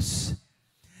anywhere else.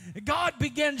 God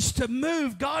begins to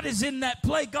move. God is in that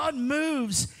place. God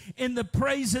moves in the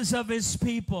praises of his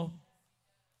people.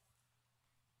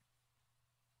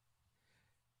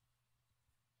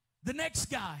 The next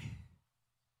guy,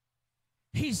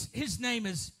 his name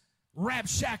is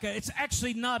Rabshakeh. It's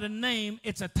actually not a name,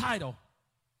 it's a title.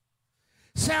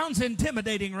 Sounds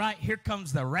intimidating, right? Here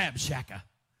comes the Rabshakeh.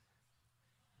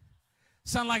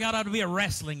 Sound like that ought to be a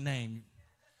wrestling name.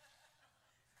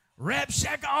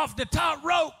 Rabshakeh off the top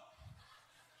rope.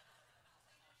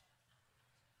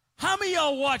 How many of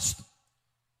y'all watched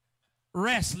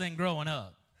wrestling growing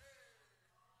up?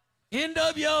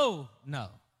 NWO? No.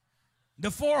 The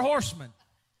Four Horsemen.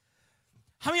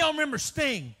 How many of y'all remember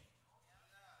Sting?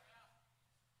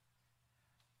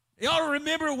 Y'all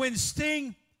remember when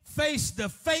Sting faced the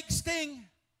fake Sting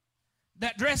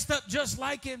that dressed up just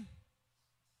like him?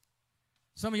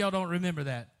 Some of y'all don't remember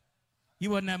that. You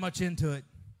wasn't that much into it.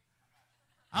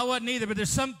 I wasn't either, but there's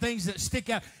some things that stick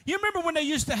out. You remember when they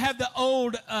used to have the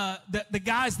old, the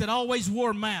guys that always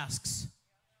wore masks?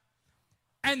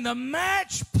 And the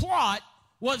match plot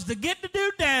was to get the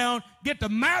dude down, get the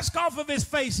mask off of his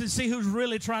face, and see who's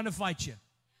really trying to fight you.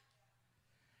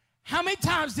 How many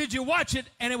times did you watch it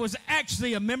and it was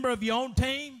actually a member of your own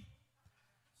team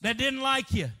that didn't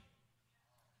like you,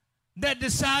 that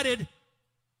decided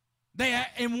they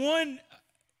in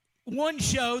one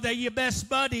show they're your best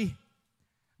buddy,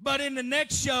 but in the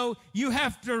next show you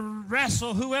have to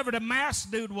wrestle whoever the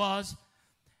masked dude was?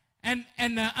 And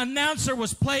the announcer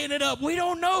was playing it up. We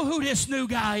don't know who this new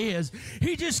guy is.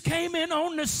 He just came in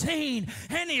on the scene,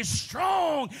 and he's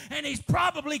strong, and he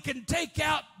probably can take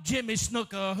out Jimmy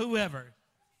Snuka or whoever.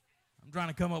 I'm trying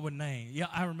to come up with a name. Yeah,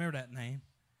 I remember that name.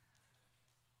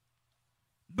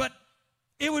 But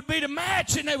it would be the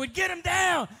match, and they would get him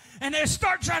down, and they'd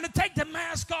start trying to take the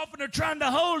mask off, and they're trying to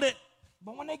hold it.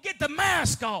 But when they get the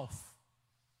mask off,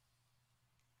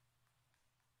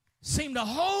 it seemed a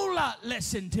whole lot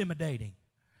less intimidating.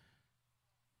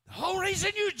 The whole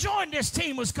reason you joined this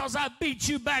team was because I beat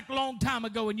you back a long time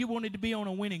ago, and you wanted to be on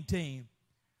a winning team.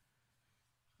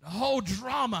 The whole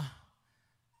drama.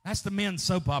 That's the men's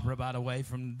soap opera, by the way,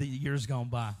 from the years gone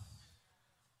by.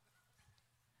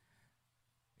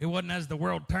 It wasn't as the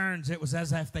world turns, it was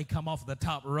as if they come off the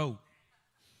top rope.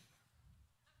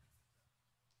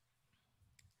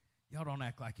 Y'all don't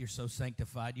act like you're so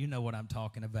sanctified. You know what I'm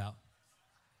talking about.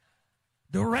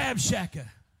 The Rabshakeh.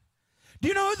 Do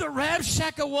you know who the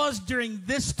Rabshakeh was during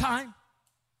this time?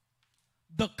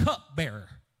 The cupbearer.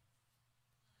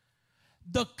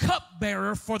 The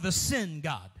cupbearer for the sin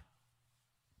god.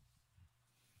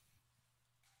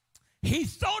 He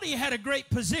thought he had a great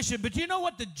position, but you know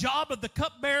what the job of the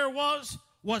cupbearer was?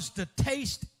 Was to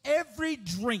taste every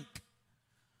drink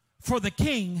for the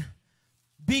king,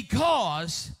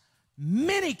 because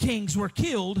many kings were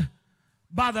killed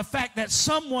by the fact that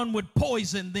someone would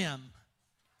poison them.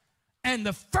 And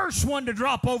the first one to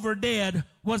drop over dead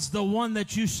was the one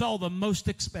that you saw the most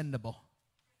expendable.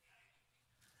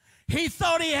 He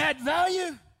thought he had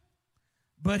value,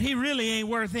 but he really ain't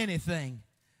worth anything,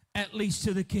 at least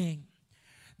to the king.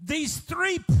 These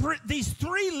three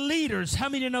leaders, how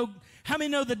many know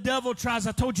the devil tries,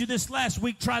 I told you this last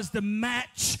week, tries to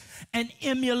match and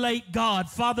emulate God.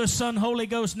 Father, Son, Holy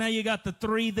Ghost. Now you got the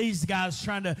three, these guys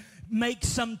trying to make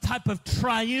some type of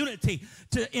triunity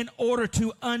in order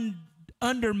to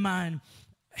undermine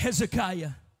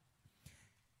Hezekiah.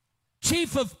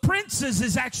 Chief of princes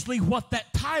is actually what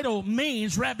that title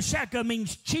means. Rabshakeh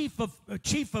means chief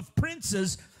of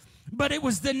princes, but it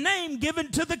was the name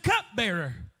given to the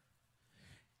cupbearer.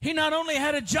 He not only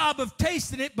had a job of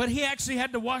tasting it, but he actually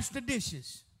had to wash the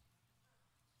dishes.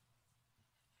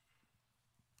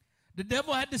 The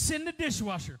devil had to send the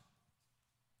dishwasher.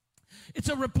 It's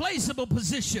a replaceable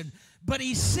position, but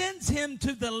he sends him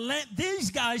to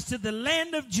these guys to the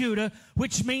land of Judah,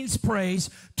 which means praise,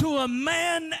 to a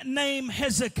man named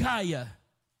Hezekiah.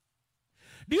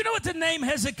 Do you know what the name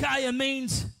Hezekiah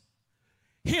means?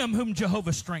 Him whom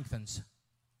Jehovah strengthens.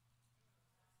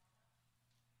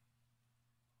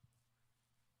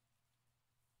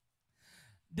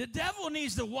 The devil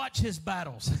needs to watch his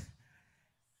battles.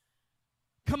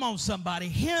 Come on, somebody.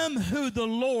 Him who the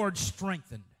Lord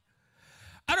strengthened.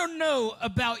 I don't know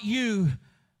about you,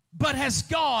 but has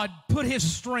God put his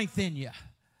strength in you?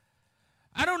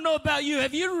 I don't know about you.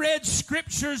 Have you read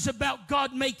scriptures about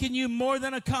God making you more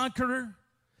than a conqueror?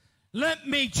 Let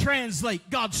me translate.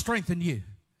 God strengthened you.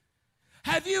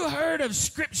 Have you heard of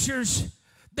scriptures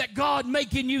that God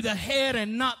making you the head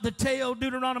and not the tail?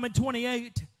 Deuteronomy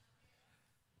 28.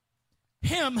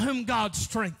 Him whom God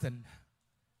strengthened.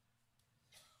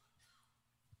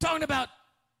 Talking about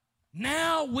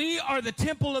now we are the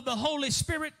temple of the Holy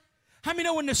Spirit. How many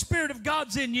know when the Spirit of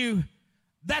God's in you,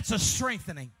 that's a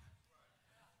strengthening?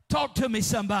 Talk to me,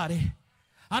 somebody.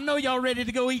 I know y'all ready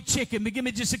to go eat chicken, but give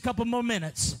me just a couple more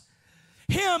minutes.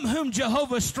 Him whom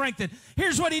Jehovah strengthened.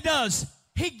 Here's what he does.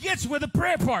 He gets with a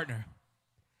prayer partner.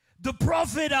 The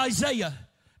prophet Isaiah.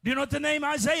 Do you know what the name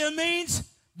Isaiah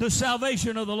means? The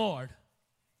salvation of the Lord.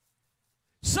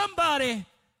 Somebody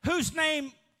whose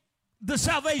name, the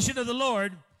salvation of the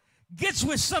Lord, gets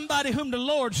with somebody whom the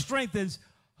Lord strengthens.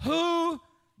 Who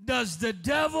does the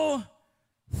devil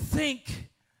think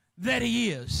that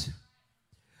he is?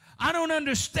 I don't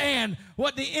understand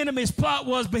what the enemy's plot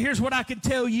was, but here's what I can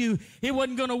tell you. It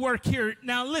wasn't going to work here.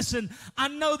 Now listen, I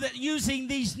know that using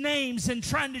these names and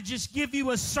trying to just give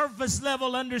you a surface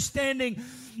level understanding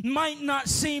might not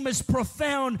seem as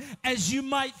profound as you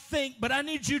might think, but I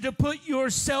need you to put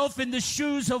yourself in the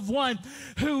shoes of one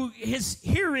who is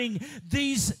hearing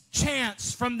these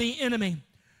chants from the enemy.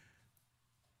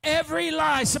 Every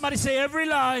lie, somebody say every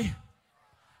lie,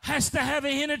 has to have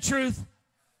a hint of truth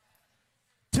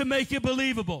to make it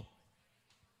believable.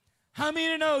 How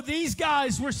many know these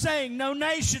guys were saying no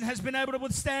nation has been able to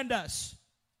withstand us?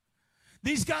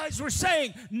 These guys were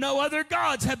saying no other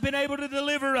gods have been able to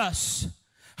deliver us.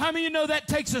 How many know that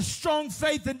takes a strong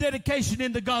faith and dedication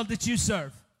in the God that you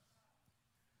serve?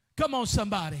 Come on,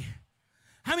 somebody.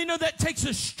 How many know that takes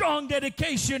a strong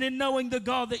dedication in knowing the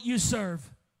God that you serve?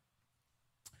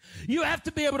 You have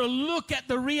to be able to look at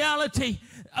the reality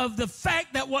of the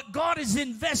fact that what God has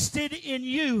invested in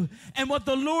you and what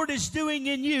the Lord is doing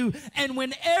in you, and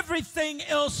when everything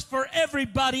else for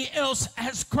everybody else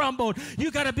has crumbled, you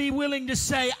got to be willing to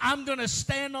say, I'm going to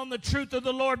stand on the truth of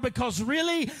the Lord, because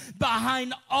really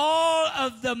behind all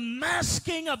of the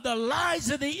masking of the lies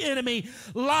of the enemy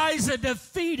lies a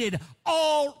defeated,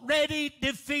 already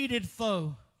defeated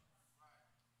foe.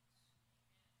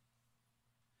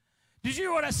 Did you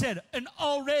hear what I said? An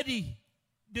already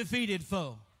defeated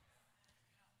foe.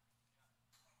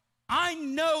 I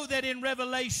know that in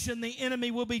Revelation the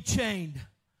enemy will be chained.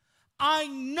 I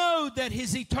know that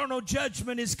his eternal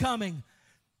judgment is coming.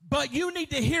 But you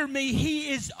need to hear me. He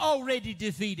is already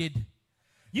defeated.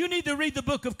 You need to read the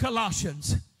book of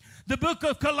Colossians. The book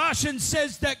of Colossians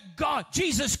says that God,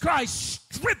 Jesus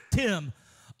Christ, stripped him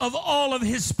of all of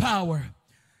his power,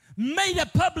 made a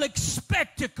public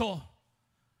spectacle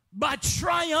by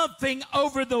triumphing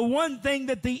over the one thing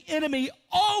that the enemy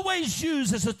always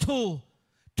used as a tool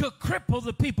to cripple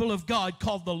the people of God,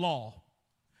 called the law.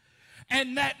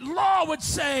 And that law would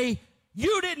say,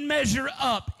 you didn't measure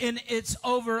up in its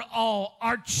overall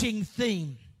arching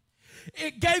theme.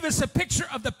 It gave us a picture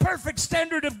of the perfect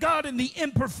standard of God and the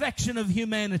imperfection of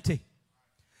humanity.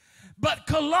 But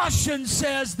Colossians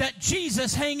says that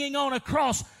Jesus hanging on a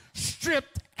cross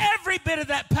stripped every bit of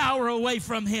that power away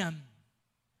from him.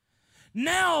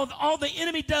 Now, all the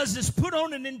enemy does is put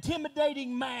on an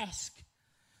intimidating mask.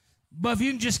 But if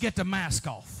you can just get the mask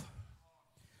off,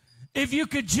 if you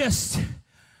could just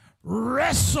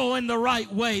wrestle in the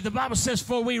right way, the Bible says,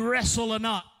 for we wrestle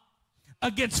not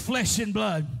against flesh and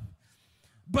blood,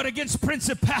 but against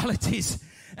principalities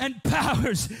and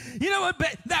powers. You know what?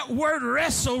 That word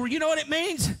wrestle, you know what it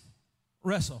means?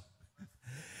 Wrestle.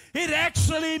 It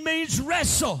actually means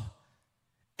wrestle.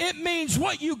 It means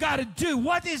what you got to do.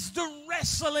 What is the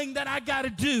wrestling that I got to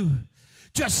do?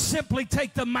 Just simply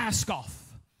take the mask off.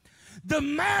 The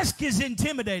mask is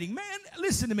intimidating. Man,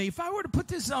 listen to me. If I were to put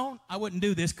this on, I wouldn't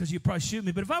do this because you'd probably shoot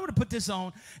me, but if I were to put this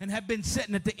on and have been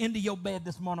sitting at the end of your bed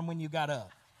this morning when you got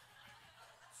up,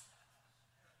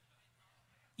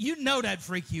 you know that'd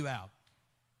freak you out.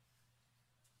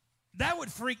 That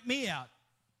would freak me out.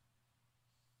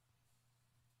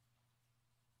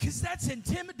 Because that's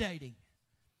intimidating.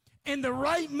 In the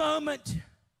right moment,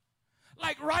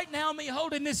 like right now, me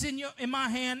holding this in my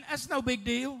hand, that's no big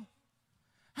deal.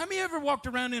 How many ever walked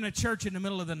around in a church in the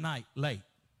middle of the night, late?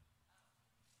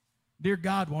 Dear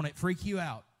God, won't it freak you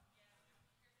out?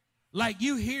 Like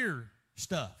you hear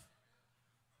stuff.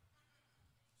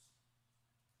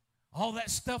 All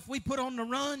that stuff we put on the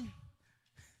run,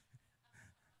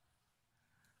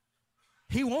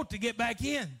 he wants to get back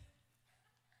in.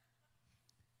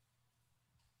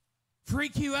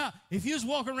 Freak you out. If you was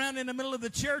walking around in the middle of the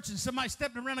church and somebody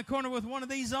stepped around the corner with one of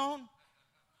these on,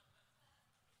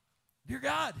 dear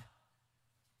God,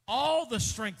 all the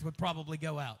strength would probably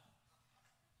go out.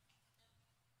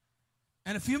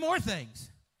 And a few more things.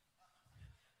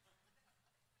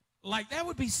 Like that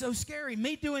would be so scary.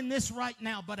 Me doing this right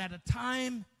now, but at a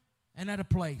time and at a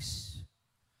place.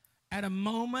 At a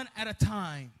moment at a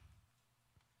time.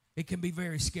 It can be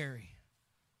very scary.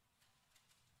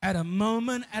 At a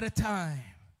moment at a time,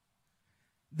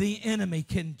 the enemy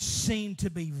can seem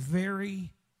to be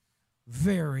very,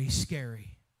 very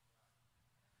scary.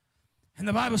 And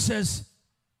the Bible says,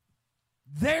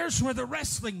 there's where the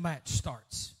wrestling match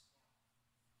starts.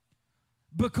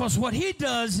 Because what he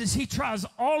does is he tries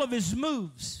all of his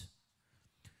moves.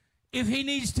 If he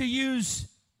needs to use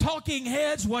talking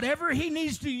heads, whatever he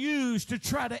needs to use to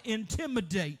try to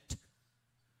intimidate,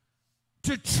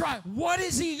 to try. What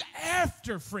is he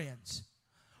after, friends?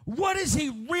 What is he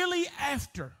really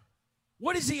after?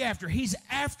 What is he after? He's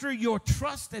after your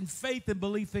trust and faith and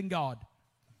belief in God.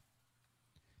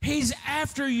 He's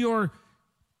after your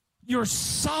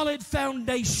solid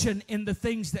foundation in the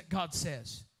things that God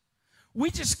says. We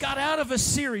just got out of a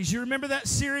series. You remember that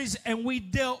series? And we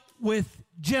dealt with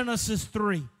Genesis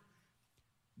 3.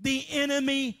 The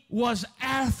enemy was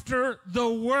after the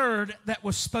word that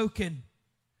was spoken.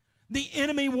 The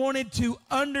enemy wanted to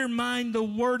undermine the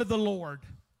word of the Lord.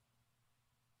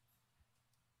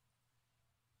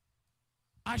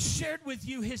 I shared with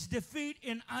you his defeat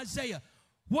in Isaiah.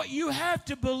 What you have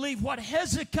to believe, what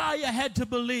Hezekiah had to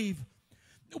believe,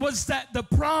 was that the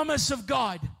promise of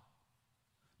God,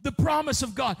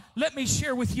 let me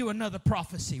share with you another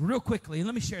prophecy real quickly, and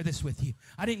let me share this with you.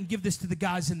 I didn't give this to the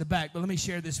guys in the back, but let me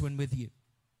share this one with you.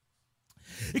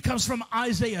 It comes from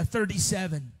Isaiah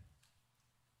 37.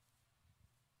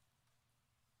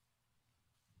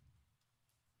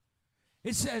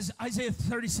 It says, Isaiah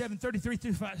 37, 33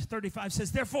 through 35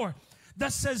 says, therefore,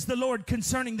 Thus says the Lord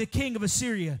concerning the king of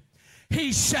Assyria,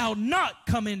 he shall not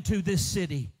come into this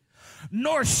city,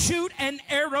 nor shoot an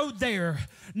arrow there,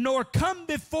 nor come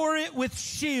before it with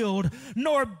shield,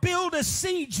 nor build a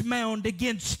siege mound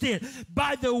against it.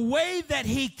 By the way that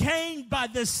he came, by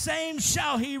the same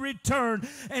shall he return,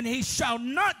 and he shall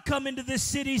not come into this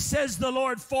city, says the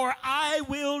Lord, for I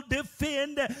will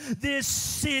defend this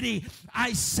city.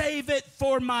 I save it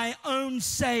for my own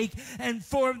sake and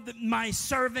for my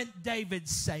servant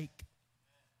David's sake.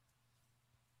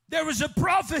 There was a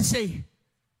prophecy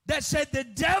that said the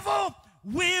devil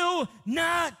will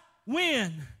not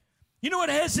win. You know what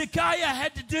Hezekiah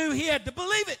had to do? He had to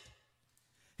believe it.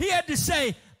 He had to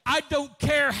say, I don't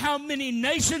care how many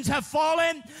nations have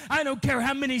fallen. I don't care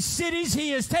how many cities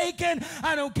he has taken.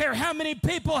 I don't care how many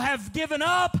people have given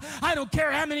up. I don't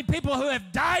care how many people who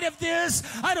have died of this.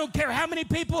 I don't care how many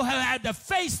people have had to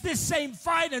face this same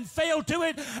fight and fail to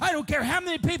it. I don't care how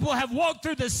many people have walked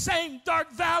through the same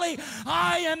dark valley.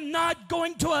 I am not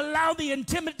going to allow the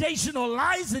intimidation or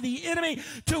lies of the enemy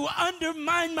to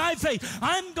undermine my faith.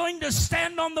 I'm going to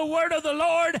stand on the word of the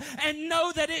Lord and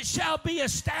know that it shall be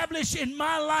established in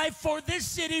my life for this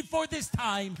city, for this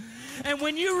time. And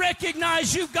when you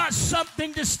recognize you've got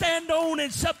something to stand on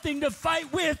and something to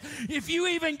fight with, if you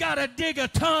even got to dig a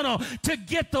tunnel to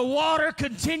get the water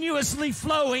continuously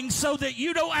flowing so that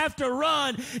you don't have to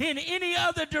run in any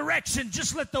other direction,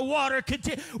 just let the water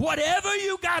continue. Whatever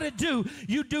you got to do,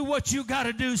 you do what you got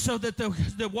to do so that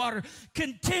the water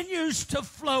continues to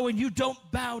flow and you don't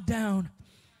bow down.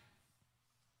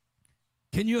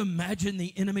 Can you imagine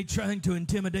the enemy trying to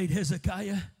intimidate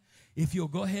Hezekiah? If you'll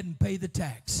go ahead and pay the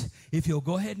tax, if you'll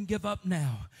go ahead and give up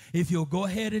now, if you'll go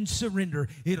ahead and surrender,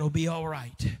 it'll be all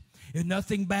right. And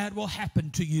nothing bad will happen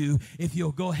to you if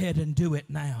you'll go ahead and do it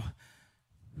now.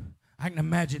 I can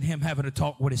imagine him having a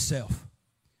talk with himself.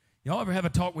 Y'all ever have a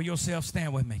talk with yourself?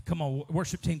 Stand with me. Come on,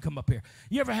 worship team, come up here.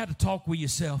 You ever had a talk with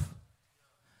yourself?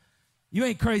 You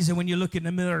ain't crazy when you look in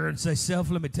the mirror and say, self,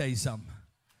 let me tell you something.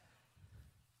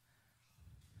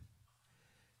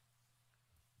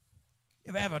 You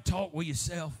ever have a talk with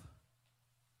yourself?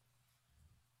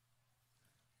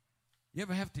 You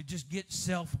ever have to just get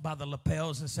self by the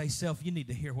lapels and say, self, you need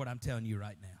to hear what I'm telling you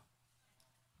right now?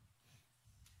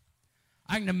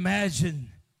 I can imagine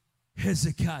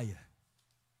Hezekiah,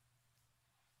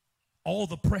 all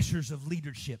the pressures of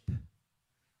leadership.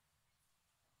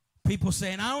 People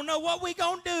saying, I don't know what we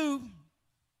going to do.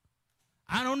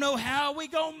 I don't know how we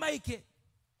going to make it.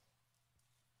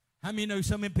 How many know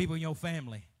so many people in your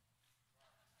family?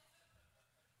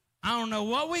 I don't know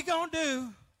what we going to do.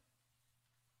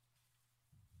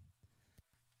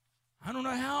 I don't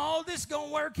know how all this going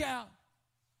to work out.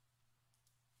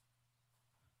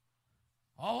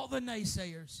 All the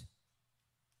naysayers.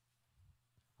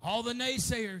 All the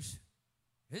naysayers.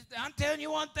 I'm telling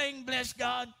you one thing, bless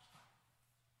God.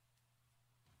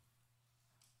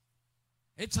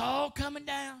 It's all coming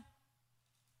down.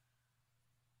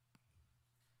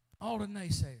 All the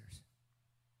naysayers.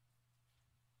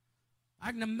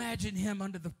 I can imagine him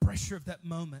under the pressure of that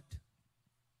moment.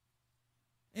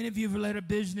 Any of you have led a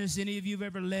business, any of you have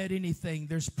ever led anything,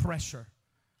 there's pressure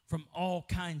from all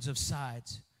kinds of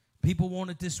sides. People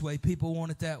want it this way, people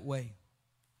want it that way.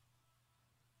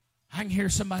 I can hear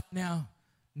somebody now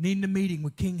needing a meeting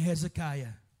with King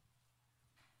Hezekiah.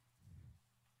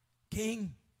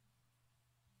 King,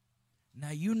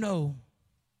 now you know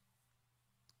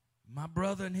my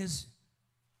brother and his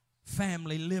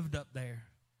family lived up there.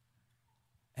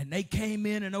 And they came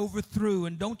in and overthrew,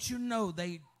 and don't you know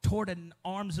they tore the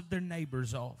arms of their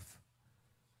neighbors off.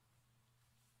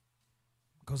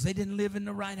 Because they didn't live in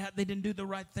the right house, they didn't do the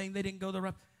right thing, they didn't go the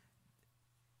right.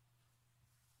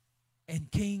 And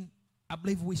King, I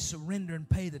believe if we surrender and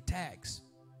pay the tax,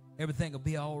 everything will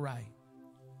be all right.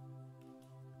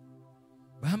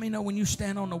 But how many know when you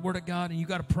stand on the Word of God and you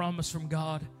got a promise from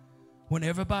God, when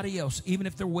everybody else, even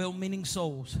if they're well-meaning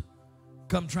souls,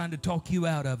 come trying to talk you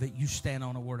out of it, you stand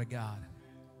on the Word of God.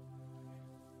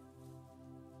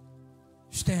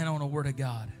 Stand on the Word of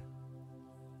God.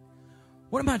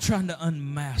 What am I trying to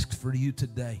unmask for you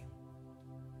today?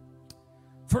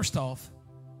 First off,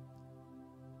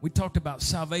 we talked about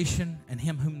salvation and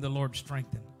him whom the Lord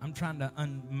strengthened. I'm trying to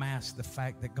unmask the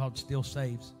fact that God still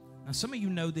saves. Now, some of you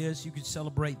know this. You can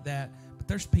celebrate that. But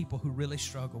there's people who really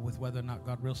struggle with whether or not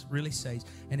God really saves.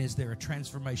 And is there a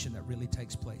transformation that really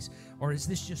takes place? Or is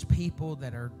this just people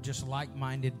that are just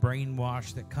like-minded,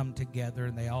 brainwashed, that come together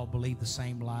and they all believe the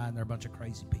same lie and they're a bunch of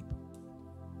crazy people?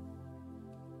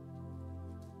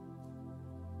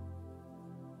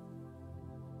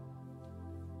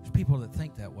 There's people that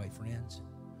think that way, friends,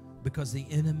 because the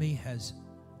enemy has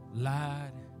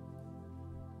lied,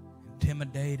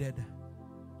 intimidated.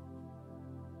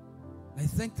 They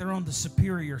think they're on the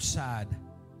superior side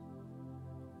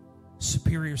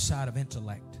of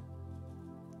intellect.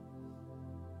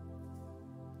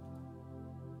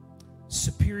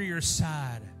 Superior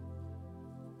side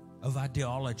of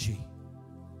ideology.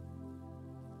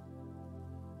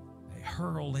 They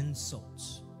hurl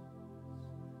insults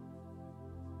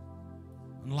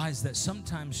and lies that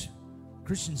sometimes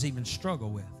Christians even struggle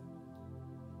with.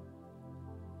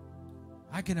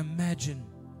 I can imagine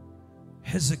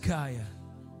Hezekiah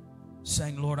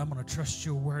saying, Lord, I'm going to trust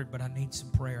your word, but I need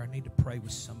some prayer. I need to pray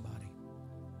with somebody.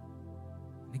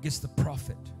 And he gets the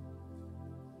prophet,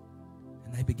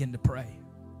 and they begin to pray.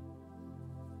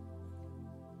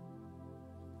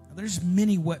 Now, there's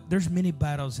many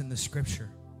battles in the scripture,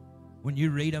 when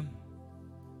you read them,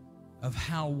 of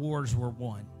how wars were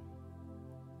won.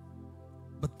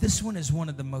 But this one is one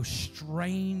of the most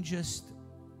strangest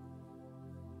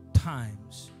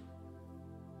times.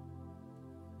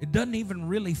 It doesn't even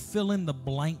really fill in the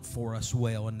blank for us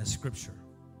well in the scripture.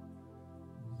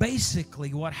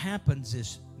 Basically, what happens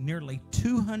is nearly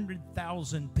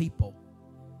 200,000 people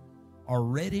are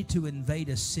ready to invade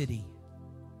a city.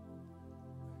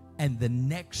 And the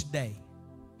next day,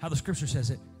 how the scripture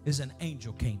says it, is an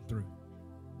angel came through.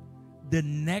 The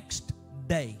next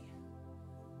day,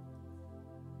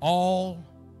 all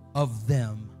of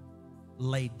them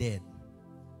lay dead.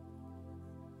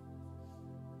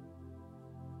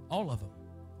 All of them.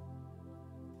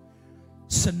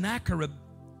 Sennacherib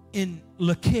in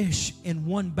Lachish, in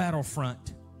one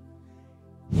battlefront,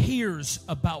 hears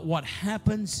about what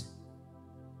happens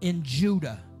in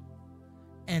Judah,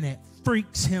 and it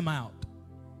freaks him out.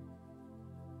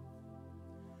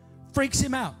 Freaks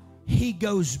him out. He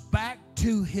goes back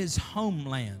to his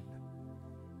homeland,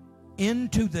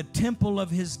 into the temple of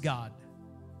his God.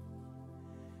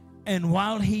 And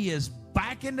while he is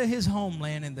back into his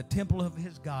homeland in the temple of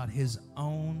his God, his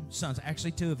own sons,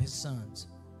 actually two of his sons,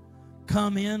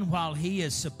 come in while he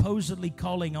is supposedly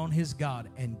calling on his God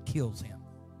and kills him.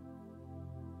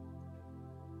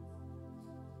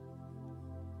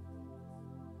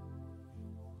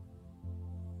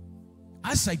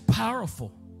 I say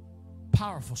powerful,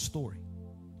 powerful story.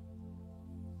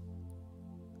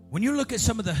 When you look at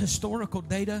some of the historical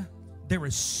data, there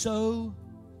is so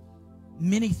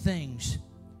many things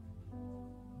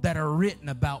that are written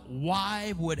about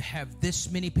why would have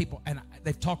this many people, and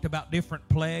they've talked about different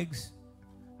plagues.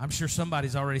 I'm sure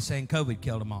somebody's already saying COVID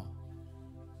killed them all.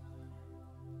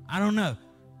 I don't know.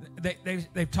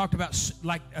 They've talked about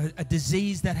like a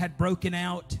disease that had broken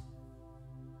out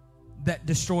that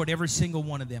destroyed every single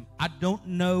one of them. I don't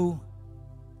know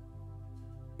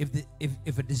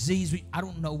if a disease, I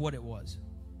don't know what it was,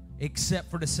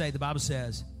 except for to say the Bible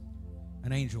says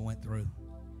an angel went through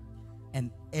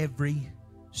and every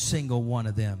single one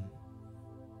of them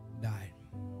died.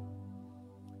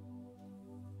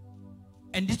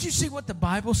 And did you see what the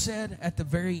Bible said at the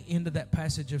very end of that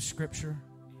passage of Scripture?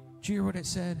 Did you hear what it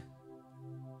said?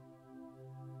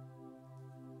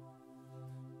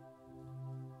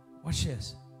 Watch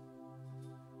this.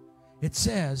 It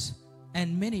says,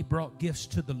 and many brought gifts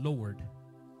to the Lord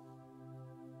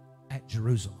at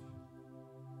Jerusalem.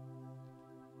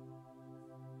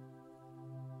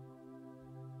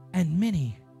 And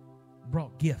many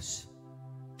brought gifts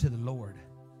to the Lord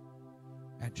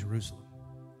at Jerusalem.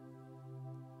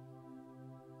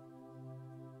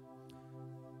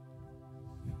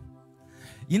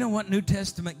 You know what New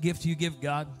Testament gift you give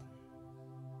God?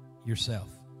 Yourself.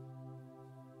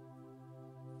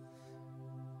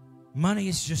 Money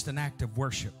is just an act of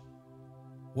worship.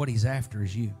 What he's after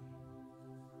is you.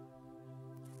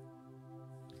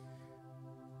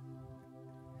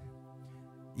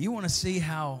 You want to see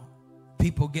how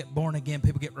people get born again,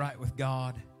 people get right with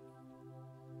God?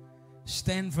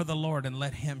 Stand for the Lord and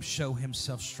let him show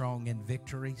himself strong in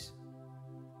victories.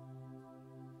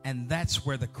 And that's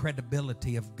where the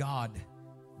credibility of God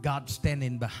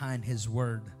standing behind his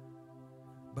word.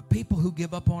 But people who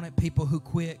give up on it, people who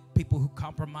quit, people who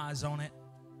compromise on it,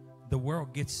 the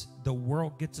world gets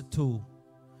a tool.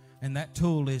 And that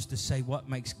tool is to say what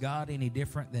makes God any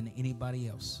different than anybody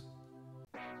else.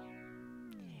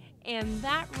 And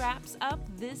that wraps up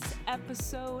this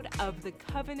episode of the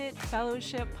Covenant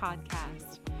Fellowship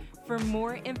Podcast. For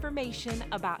more information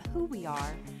about who we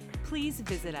are, please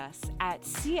visit us at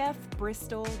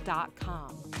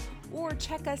cfbristol.com or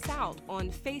check us out on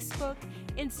Facebook,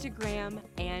 Instagram,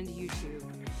 and YouTube.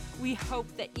 We hope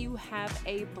that you have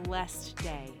a blessed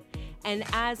day. And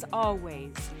as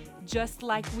always, just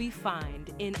like we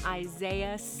find in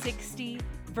Isaiah 60,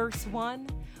 verse 1,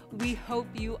 We hope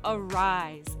you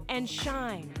arise and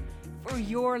shine, for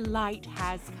your light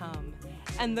has come,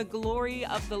 and the glory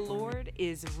of the Lord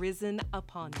is risen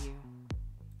upon you.